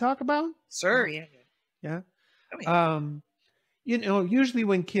okay to talk about? Sure. Yeah. Yeah. Oh, yeah. You know, usually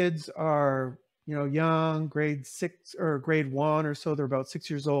when kids are, you know, young, grade 6 or grade 1 or so, they're about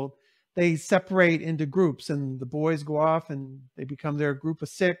 6 years old, they separate into groups, and the boys go off and they become their group of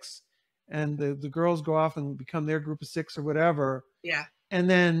 6, and the girls go off and become their group of 6 or whatever. Yeah. And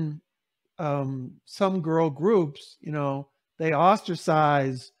then some girl groups, you know, they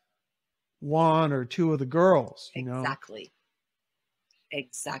ostracize 1 or 2 of the girls, you know.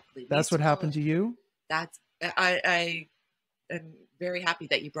 Exactly. That's what happened to you? I am very happy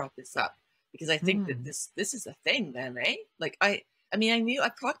that you brought this up, because I think that this is a thing then, eh? Like I mean,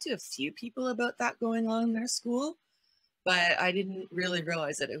 I've talked to a few people about that going on in their school, but I didn't really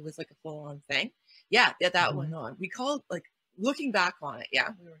realize that it was like a full-on thing. Yeah, that went on. We called, like, looking back on it, yeah,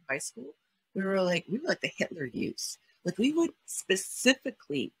 we were in high school. We were like the Hitler Youth. Like we would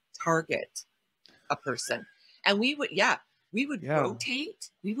specifically target a person, and we would rotate.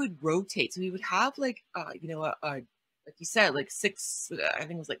 We would rotate. So we would have like, you know, like you said, like 6, I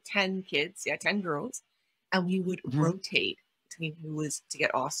think it was like 10 kids. Yeah, 10 girls. And we would rotate between who was to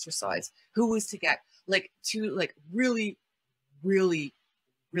get ostracized, who was to get like really, really,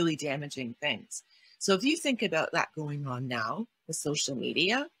 really damaging things. So if you think about that going on now with social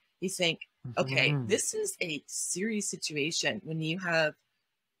media, you think, okay, this is a serious situation when you have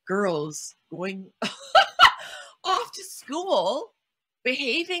girls going off to school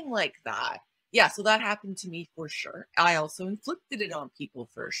behaving like that. Yeah, so that happened to me for sure. I also inflicted it on people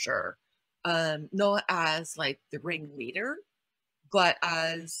for sure. Not as like the ringleader, but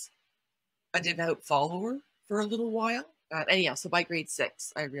as a devout follower for a little while. And yeah, so by grade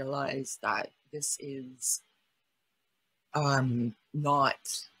 6, I realized that this is not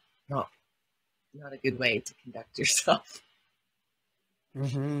a good way to conduct yourself.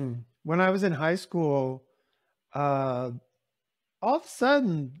 when I was in high school, uh, all of a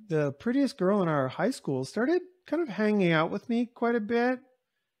sudden, the prettiest girl in our high school started kind of hanging out with me quite a bit.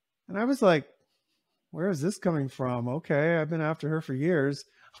 And I was like, where is this coming from? Okay, I've been after her for years.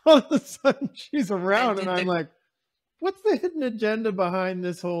 All of a sudden, she's And around, and did I'm the like, what's the hidden agenda behind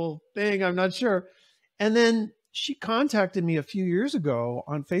this whole thing? I'm not sure. And then she contacted me a few years ago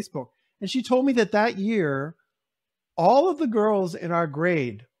on Facebook, and she told me that that year, all of the girls in our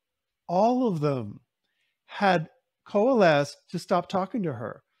grade, all of them had coalesced to stop talking to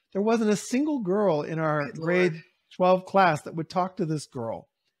her. There wasn't a single girl in our good Lord. grade 12 class that would talk to this girl.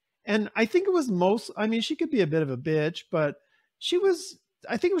 And I think it was I mean, she could be a bit of a bitch, but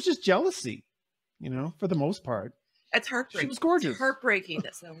I think it was just jealousy, for the most part. It's She heartbreaking. was It's gorgeous. heartbreaking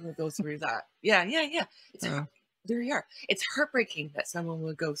that someone would go through that. Yeah, yeah, yeah. Uh, There you are. It's heartbreaking that someone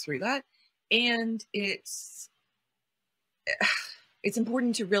would go through that. And it's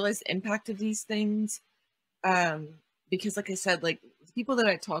important to realize the impact of these things. Because like I said, like the people that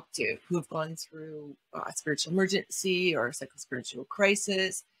I talk to who have gone through a spiritual emergency or a psychospiritual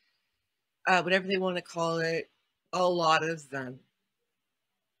crisis, whatever they want to call it, a lot of them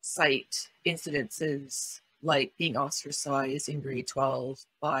cite incidences like being ostracized in grade 12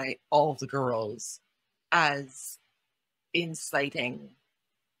 by all of the girls as inciting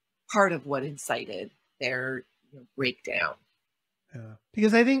part of what incited their breakdown. yeah.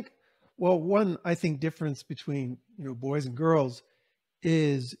 Because I think, well, one, I think difference between, boys and girls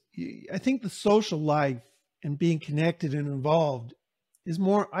is I think the social life and being connected and involved is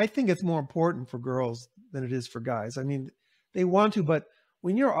more, I think it's more important for girls than it is for guys. I mean, they want to, but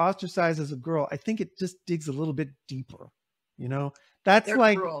when you're ostracized as a girl, I think it just digs a little bit deeper. That's They're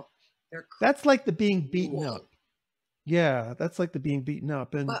like cruel. They're that's like the being beaten cruel. up. Yeah, that's like the being beaten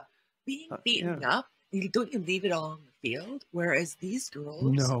up. And But being beaten yeah, up, don't you leave it all on the field? Whereas these girls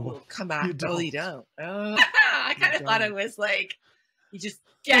no, will come you at. Oh, you don't. don't. Oh, I You kind of thought it don't. was like you just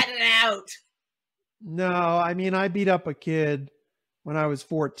get it out. No, I mean, I beat up a kid when I was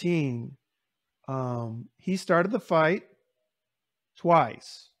 14. He started the fight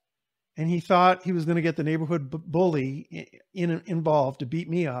twice, and he thought he was going to get the neighborhood bully involved to beat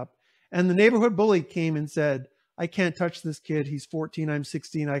me up. And the neighborhood bully came and said, I can't touch this kid. He's 14. I'm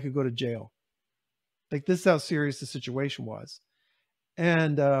 16. I could go to jail. Like, this is how serious the situation was.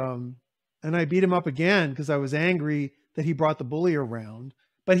 And I beat him up again because I was angry that he brought the bully around.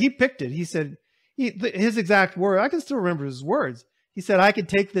 But he picked it. He said, his exact word, I can still remember his words. He said, I could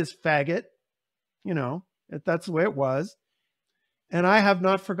take this faggot, that's the way it was. And I have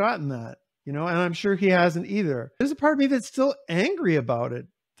not forgotten that, and I'm sure he hasn't either. There's a part of me that's still angry about it,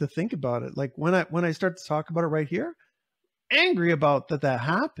 to think about it. Like when I start to talk about it right here, angry about that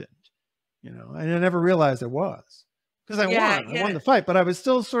happened, and I never realized it was. Because I won the fight, but I was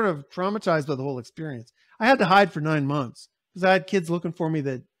still sort of traumatized by the whole experience. I had to hide for 9 months because I had kids looking for me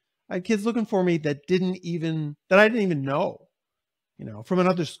that I didn't even know, from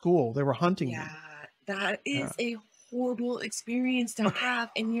another school. They were hunting me. Yeah, that is a horrible experience to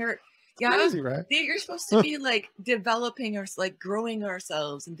have. And Crazy, right? you're supposed to be like developing like growing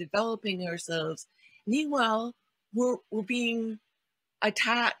ourselves and developing ourselves. Meanwhile, we're being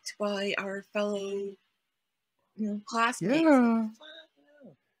attacked by our fellow classmates. Yeah.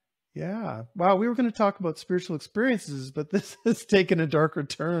 Yeah. Wow. We were going to talk about spiritual experiences, but this has taken a darker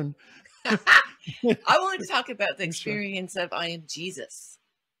turn. I wanted to talk about the experience of I am Jesus.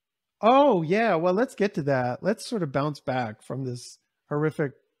 Oh, yeah. Well, let's get to that. Let's sort of bounce back from this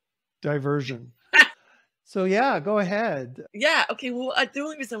horrific diversion. So, yeah, go ahead. Yeah. Okay. Well, the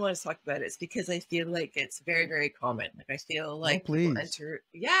only reason I want to talk about it is because I feel like it's very, very common. Like I feel like people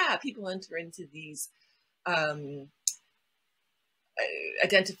enter into these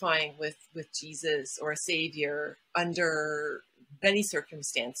identifying with Jesus or a savior under many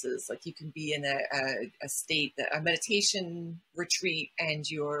circumstances. Like you can be in a state, a meditation retreat, and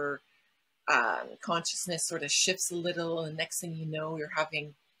your consciousness sort of shifts a little, and next thing you know, you're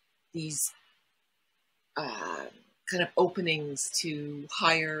having these kind of openings to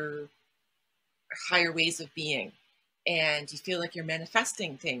higher ways of being, and you feel like you're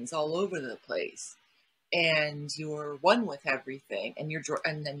manifesting things all over the place, and you're one with everything, and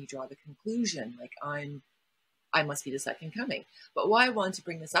then you draw the conclusion like I must be the second coming. But why I want to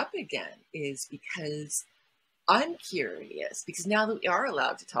bring this up again is because I'm curious, because now that we are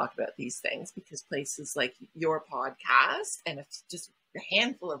allowed to talk about these things, because places like your podcast and just a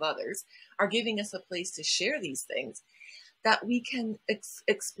handful of others are giving us a place to share these things, that we can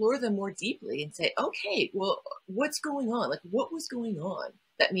explore them more deeply and say, okay, well, what's going on? Like, what was going on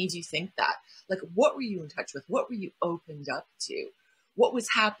that made you think that? Like, what were you in touch with? What were you opened up to? what was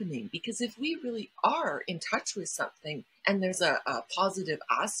happening. Because if we really are in touch with something and there's a positive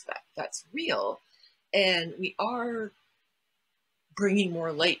aspect that's real, and we are bringing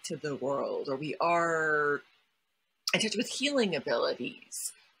more light to the world, or we are in touch with healing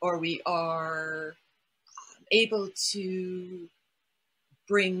abilities, or we are able to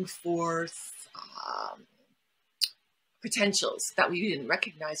bring forth potentials that we didn't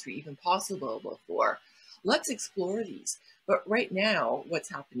recognize were even possible before. Let's explore these. But right now, what's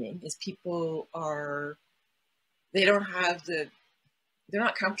happening is people they're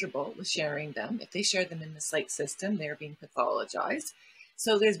not comfortable with sharing them. If they share them in the psych system, they're being pathologized.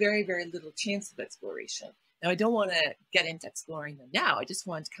 So there's very, very little chance of exploration. Now, I don't want to get into exploring them now. I just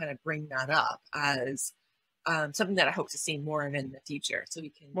want to kind of bring that up as something that I hope to see more of in the future. So we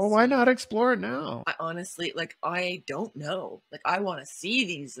can. Well, why not explore it now? I honestly, I don't know. I want to see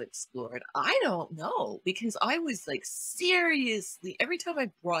these explored. I don't know, because I was seriously, every time I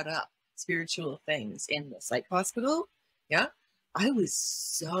brought up spiritual things in the psych hospital, yeah, I was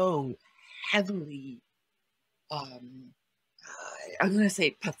so heavily, I'm going to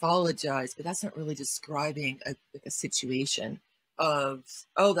say pathologized, but that's not really describing a situation of,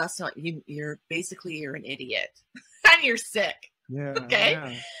 oh, that's not you. You're an idiot and you're sick. Yeah.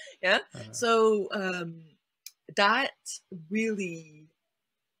 Okay. Yeah. So that really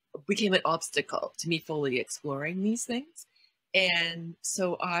became an obstacle to me fully exploring these things. And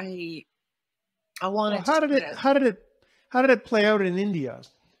so I wanted how did it play out in India?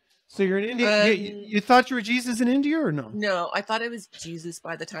 So you're in India. You thought you were Jesus in India, or no? No, I thought I was Jesus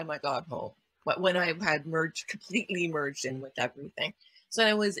by the time I got home. But when I had completely merged in with everything. So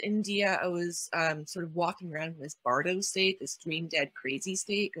I was India. I was sort of walking around in this Bardo state, this dream dead crazy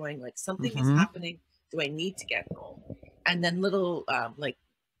state, going something is happening. Do I need to get home? And then little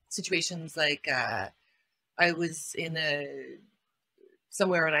situations I was in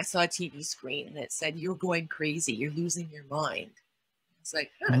somewhere and I saw a TV screen and it said, "You're going crazy. You're losing your mind." It's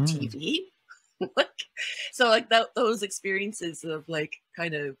TV. So those experiences of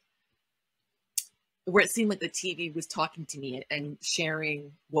kind of where it seemed like the TV was talking to me and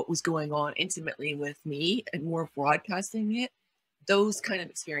sharing what was going on intimately with me and more broadcasting it. Those kind of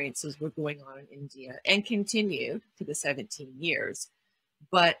experiences were going on in India and continued for the 17 years.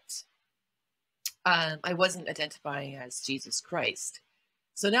 But I wasn't identifying as Jesus Christ.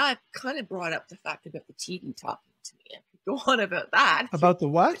 So now I've kind of brought up the fact about the TV talking to me. I could go on about that. About the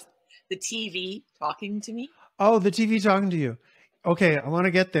what? The TV talking to me. Oh, the TV talking to you. Okay, I want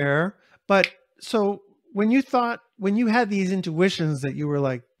to get there. But so when you had these intuitions that you were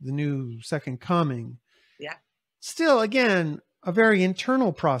like the new second coming, yeah, still, again, a very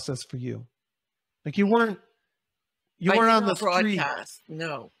internal process for you. You weren't on the broadcast. street.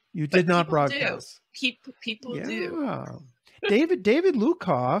 No, you did not broadcast. People do. David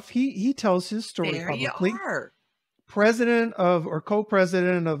Lukoff, he tells his story there publicly. You are. President of or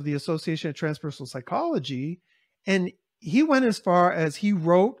co-president of the Association of Transpersonal Psychology, and he went as far as he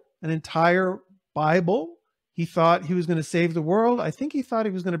wrote an entire Bible. He thought he was going to save the world. I think he thought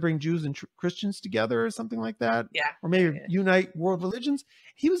he was going to bring Jews and Christians together or something like that. Yeah. Or maybe unite world religions.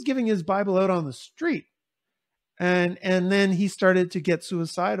 He was giving his Bible out on the street. And then he started to get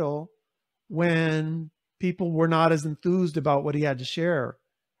suicidal when people were not as enthused about what he had to share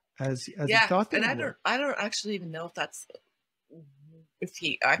as he thought they were. I don't actually even know I'm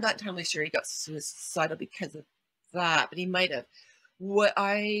not entirely sure he got suicidal because of that, but he might have. What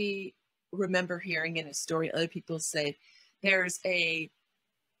I remember hearing in a story, other people say there's a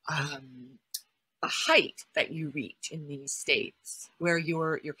height that you reach in these states where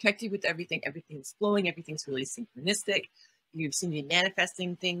you're connected with everything. Everything's flowing. Everything's really synchronistic. You seem to be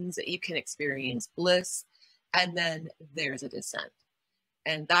manifesting things that you can experience bliss, and then there's a descent.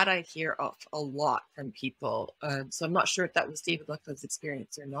 And that I hear a lot from people. So I'm not sure if that was David Lukoff's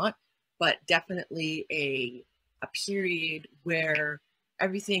experience or not, but definitely a period where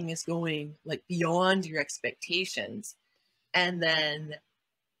everything is going beyond your expectations, and then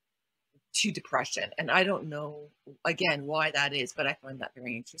to depression. And I don't know, again, why that is, but I find that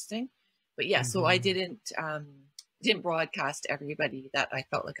very interesting. But yeah, so I didn't broadcast to everybody that I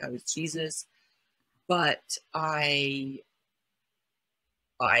felt like I was Jesus, but I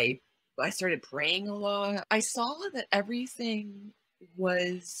started praying a lot. I saw that everything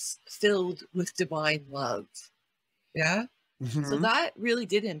was filled with divine love. Yeah. So that really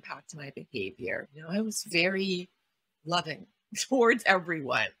did impact my behavior. I was very loving towards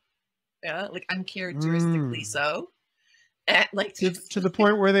everyone. Yeah. Uncharacteristically so. And to the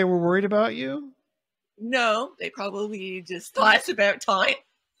point where they were worried about you? No, they probably just thought it's about time.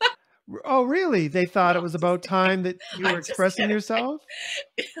 Oh, really? They thought No, it was about time that you were I'm just expressing kidding. yourself?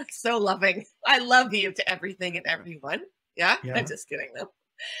 So loving. I love you to everything and everyone. Yeah, I'm Yeah. just kidding though.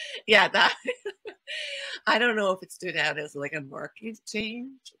 Yeah, that I don't know if it stood out as like a market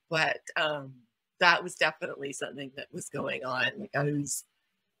change, but that was definitely something that was going on. Like I was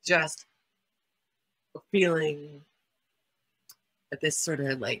just feeling this sort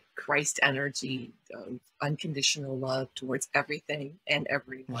of like Christ energy of unconditional love towards everything and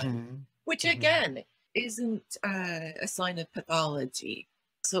everyone, Hmm. which Hmm. again isn't a sign of pathology.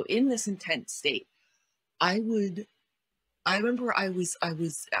 So in this intense state, I would. I remember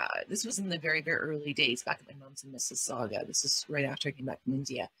this was in the very, very early days back at my mom's in Mississauga. This is right after I came back from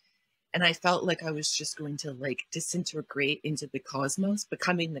India. And I felt like I was just going to like disintegrate into the cosmos,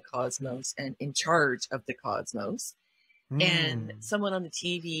 becoming the cosmos and in charge of the cosmos. And Mm. someone on the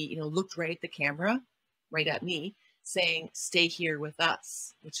TV, looked right at the camera, right at me, saying, "Stay here with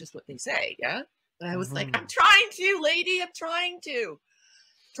us," which is what they say. Yeah. And I was like, "I'm Hmm. trying to, lady. I'm trying to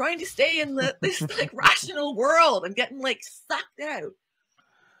stay in this like rational world. I'm getting like sucked out."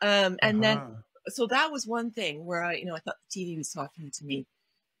 And then, Uh-huh. so that was one thing where I thought the TV was talking to me.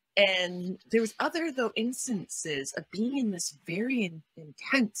 And there was other though instances of being in this very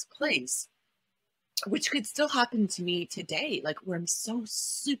intense place, which could still happen to me today, like where I'm so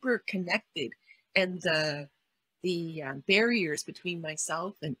super connected, and the barriers between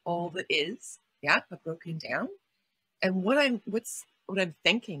myself and all that is, yeah, have broken down. And what I'm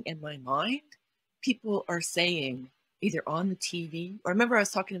thinking in my mind, people are saying either on the TV, or I remember I was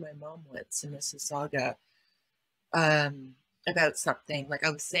talking to my mom once in Mississauga about something. Like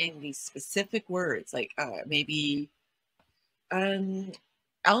I was saying these specific words, like maybe um,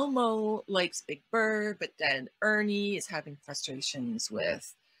 Elmo likes Big Bird, but then Ernie is having frustrations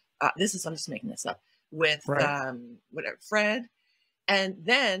with I'm just making this up, with Right. whatever Fred. And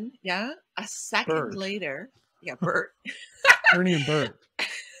then, yeah, a second Bert. later, yeah, Bert. Ernie and Bert.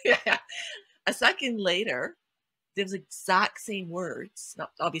 Yeah. A second later, the exact same words,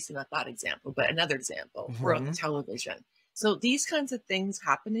 not obviously not that example, but another example, were on the Hmm. television. So these kinds of things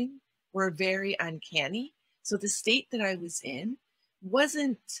happening were very uncanny. So the state that I was in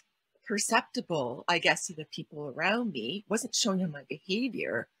wasn't perceptible, I guess, to the people around me, wasn't showing in my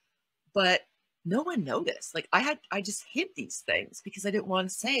behavior, but no one noticed. Like I just hid these things because I didn't want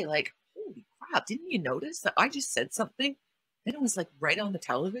to say, like, "Holy crap, didn't you notice that I just said something?" Then it was like right on the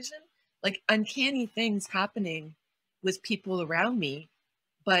television, like uncanny things happening with people around me,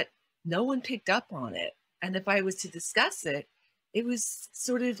 but no one picked up on it. And if I was to discuss it, it was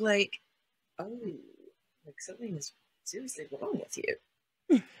sort of like, "Oh, like something is seriously wrong with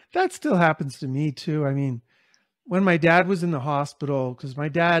you." That still happens to me too. I mean, when my dad was in the hospital, because my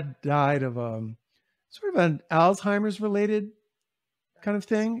dad died of sort of an Alzheimer's related kind of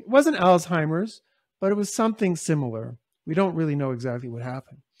thing. It wasn't Alzheimer's, but it was something similar. We don't really know exactly what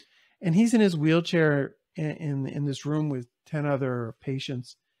happened. And he's in his wheelchair in this room with 10 other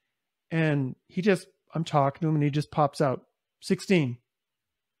patients. And I'm talking to him and he just pops out 16,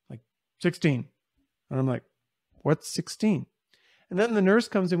 like 16. And I'm like, what's 16? And then the nurse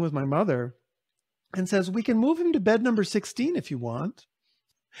comes in with my mother and says, we can move him to bed number 16 if you want.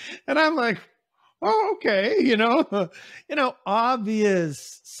 And I'm like, oh, okay,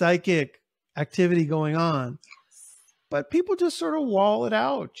 obvious psychic activity going on. But people just sort of wall it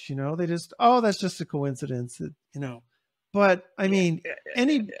out, they just, oh, that's just a coincidence. But I Yeah, mean, yeah, yeah, yeah,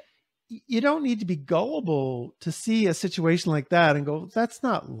 any, yeah. you don't need to be gullible to see a situation like that and go, that's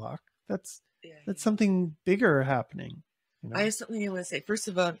not luck. Yeah, That's yeah. something bigger happening, I have something I want to say. First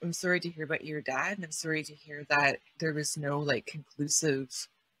of all, I'm sorry to hear about your dad, and I'm sorry to hear that there was no like conclusive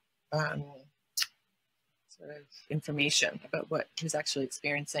um, sort of information about what he was actually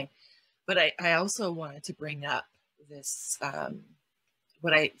experiencing. But I also wanted to bring up this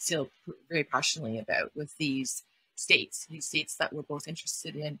what I feel very passionately about with these states that we're both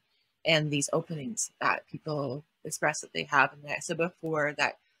interested in, and these openings that people express that they have. And I said before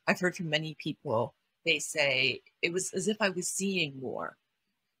that I've heard from many people, they say it was as if I was seeing more.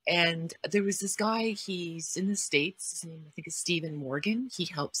 And there was this guy, he's in the States, his name I think is Stephen Morgan. He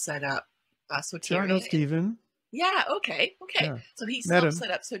helped set up Sure, I know Soteria. Stephen. Yeah, okay, okay. Yeah, So he's met helped him.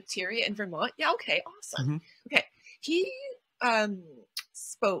 set up Soteria in Vermont. Yeah, okay, awesome. Hmm. Okay. He um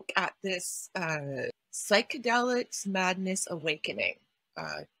spoke at this psychedelics madness awakening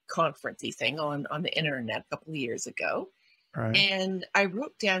conferencey thing on the internet a couple of years ago. Right. And I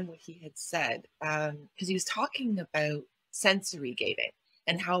wrote down what he had said because he was talking about sensory gating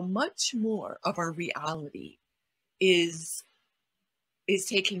and how much more of our reality is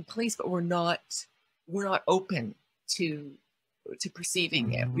taking place, but we're not open to to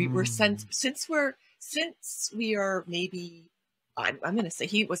perceiving it. We were sent since we are maybe, I'm going to say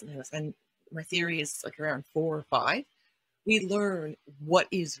he wasn't this, and my theory is like around 4 or 5. We learn what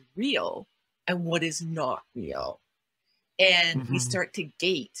is real and what is not real, and we start to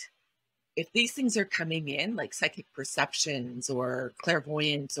gate if these things are coming in, like psychic perceptions or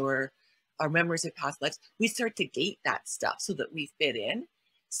clairvoyance or our memories of past lives. We start to gate that stuff so that we fit in.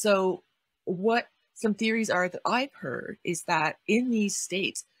 So what some theories are that I've heard is that in these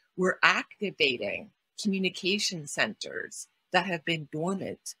states, we're activating communication centers that have been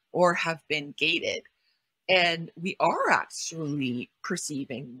dormant or have been gated. And we are actually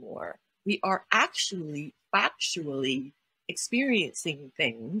perceiving more. We are actually factually experiencing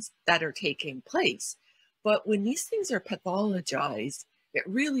things that are taking place. But when these things are pathologized, it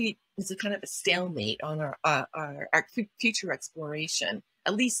really is a kind of a stalemate on our future exploration,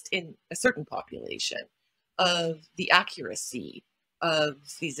 at least in a certain population, of the accuracy of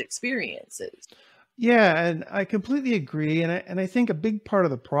these experiences. Yeah, and I completely agree. And I think a big part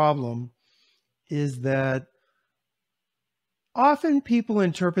of the problem is that often people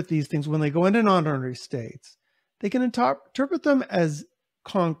interpret these things when they go into non-ordinary states. They can interpret them as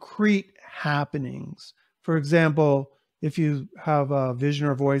concrete happenings. For example, if you have a vision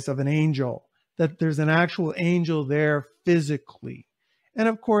or voice of an angel, that there's an actual angel there physically. And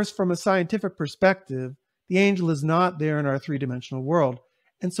of course, from a scientific perspective, the angel is not there in our three-dimensional world.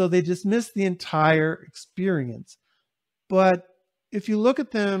 And so they dismiss the entire experience. But if you look at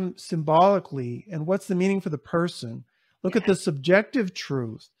them symbolically and what's the meaning for the person, look at the subjective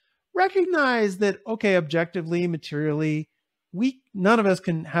truth, recognize that, okay, objectively, materially, none of us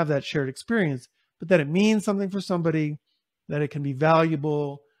can have that shared experience, but that it means something for somebody, that it can be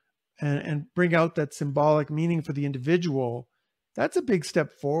valuable and bring out that symbolic meaning for the individual. That's a big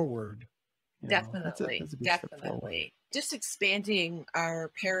step forward. Definitely, That's a big definitely. step forward. Just expanding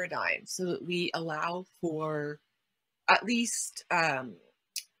our paradigm so that we allow for at least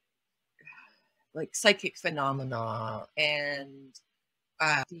like psychic phenomena and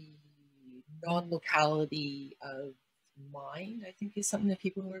the non-locality of mind, I think, is something that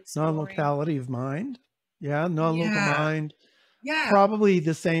people are exploring. Non-locality of mind. Yeah, non-local mind. Yeah. Probably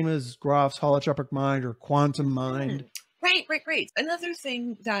the same as Groff's holotropic mind or quantum mind. Right. Another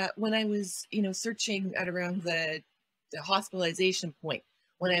thing that when I was, searching at around the hospitalization point,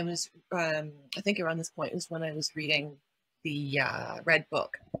 when I was, I think around this point was when I was reading the Red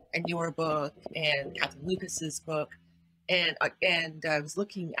Book and your book and Catherine Lucas's book, and I was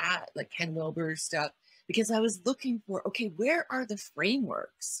looking at like Ken Wilber's stuff because I was looking for, okay, where are the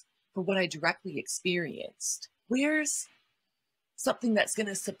frameworks for what I directly experienced? Where's something that's going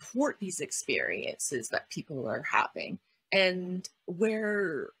to support these experiences that people are having? And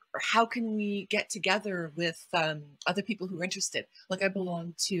how can we get together with other people who are interested? Like I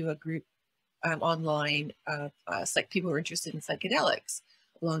belong to a group online of people who are interested in psychedelics.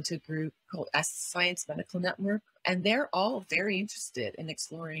 I belong to a group called Science Medical Network, and they're all very interested in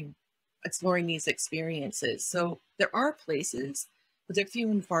exploring these experiences. So there are places, but they're few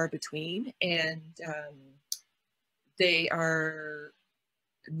and far between, and they are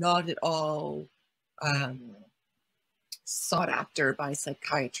not at all sought after by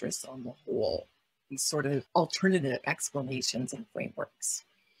psychiatrists on the whole, these sort of alternative explanations and frameworks.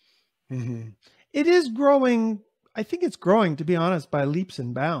 Mm-hmm. It is growing. I think it's growing, to be honest, by leaps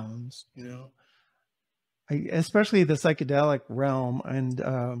and bounds, especially the psychedelic realm. And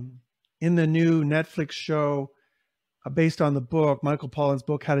in the new Netflix show based on the book, Michael Pollan's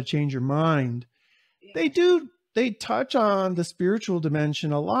book, How to Change Your Mind, they touch on the spiritual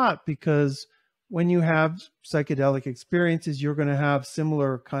dimension a lot, because when you have psychedelic experiences, you're going to have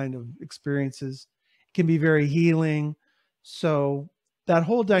similar kind of experiences. It can be very healing. So that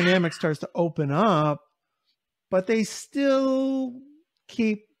whole dynamic starts to open up, but they still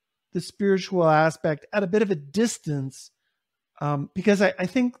keep the spiritual aspect at a bit of a distance, because I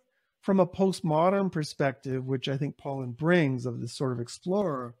think from a postmodern perspective, which I think Pollan brings of this sort of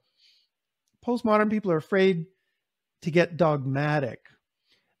explorer, postmodern people are afraid to get dogmatic.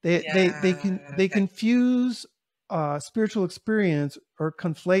 They confuse spiritual experience or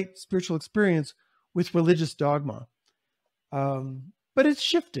conflate spiritual experience with religious dogma. But it's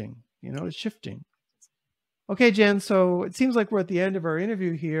shifting, it's shifting. Okay, Jen, so it seems like we're at the end of our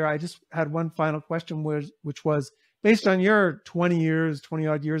interview here. I just had one final question, which was, based on your 20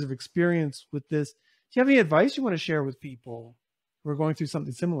 odd years of experience with this, do you have any advice you want to share with people who are going through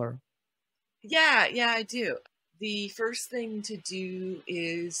something similar? Yeah, I do. The first thing to do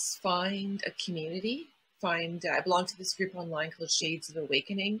is find a community. I belong to this group online called Shades of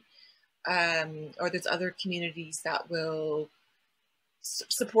Awakening, or there's other communities that will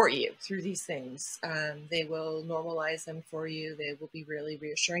support you through these things. They will normalize them for you. They will be really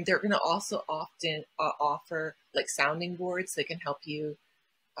reassuring. They're going to also often offer like sounding boards that can help you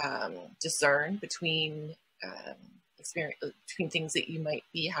discern between between things that you might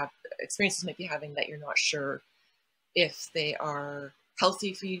be experiences might be having that you're not sure if they are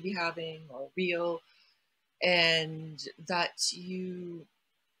healthy for you to be having or real, and that you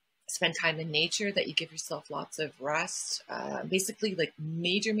spend time in nature, that you give yourself lots of rest, basically like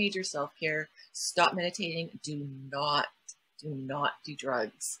major self-care. Stop meditating. Do not do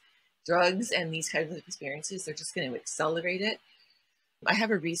drugs. Drugs and these kinds of experiences, they're just going to accelerate it. I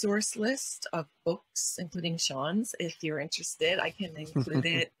have a resource list of books, including Sean's. If you're interested, I can include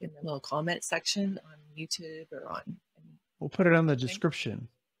it in the little comment section on YouTube or on. We'll put it on the description.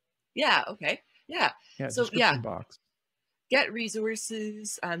 Yeah. Okay. Yeah. So description box. Get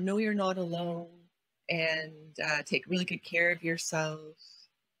resources. Know you're not alone, and take really good care of yourself.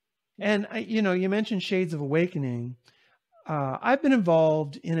 And you mentioned Shades of Awakening. I've been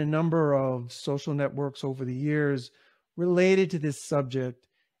involved in a number of social networks over the years related to this subject,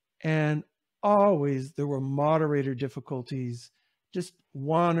 and always there were moderator difficulties, just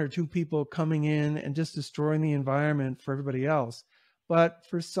one or two people coming in and just destroying the environment for everybody else. But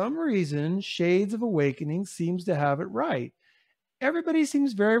for some reason, Shades of Awakening seems to have it right. Everybody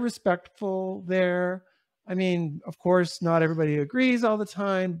seems very respectful there. I mean, of course, not everybody agrees all the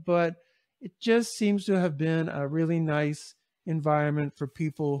time, but it just seems to have been a really nice environment for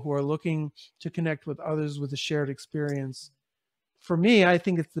people who are looking to connect with others with a shared experience. For me, I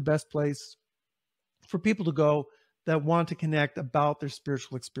think it's the best place for people to go that want to connect about their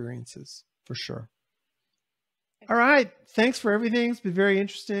spiritual experiences, for sure. All right. Thanks for everything. It's been very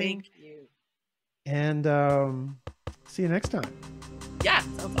interesting. Thank you. And see you next time. Yeah,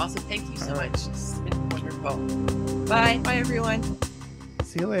 sounds awesome. Thank you so much. It's been wonderful. Bye. Bye, everyone.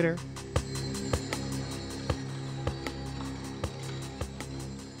 See you later.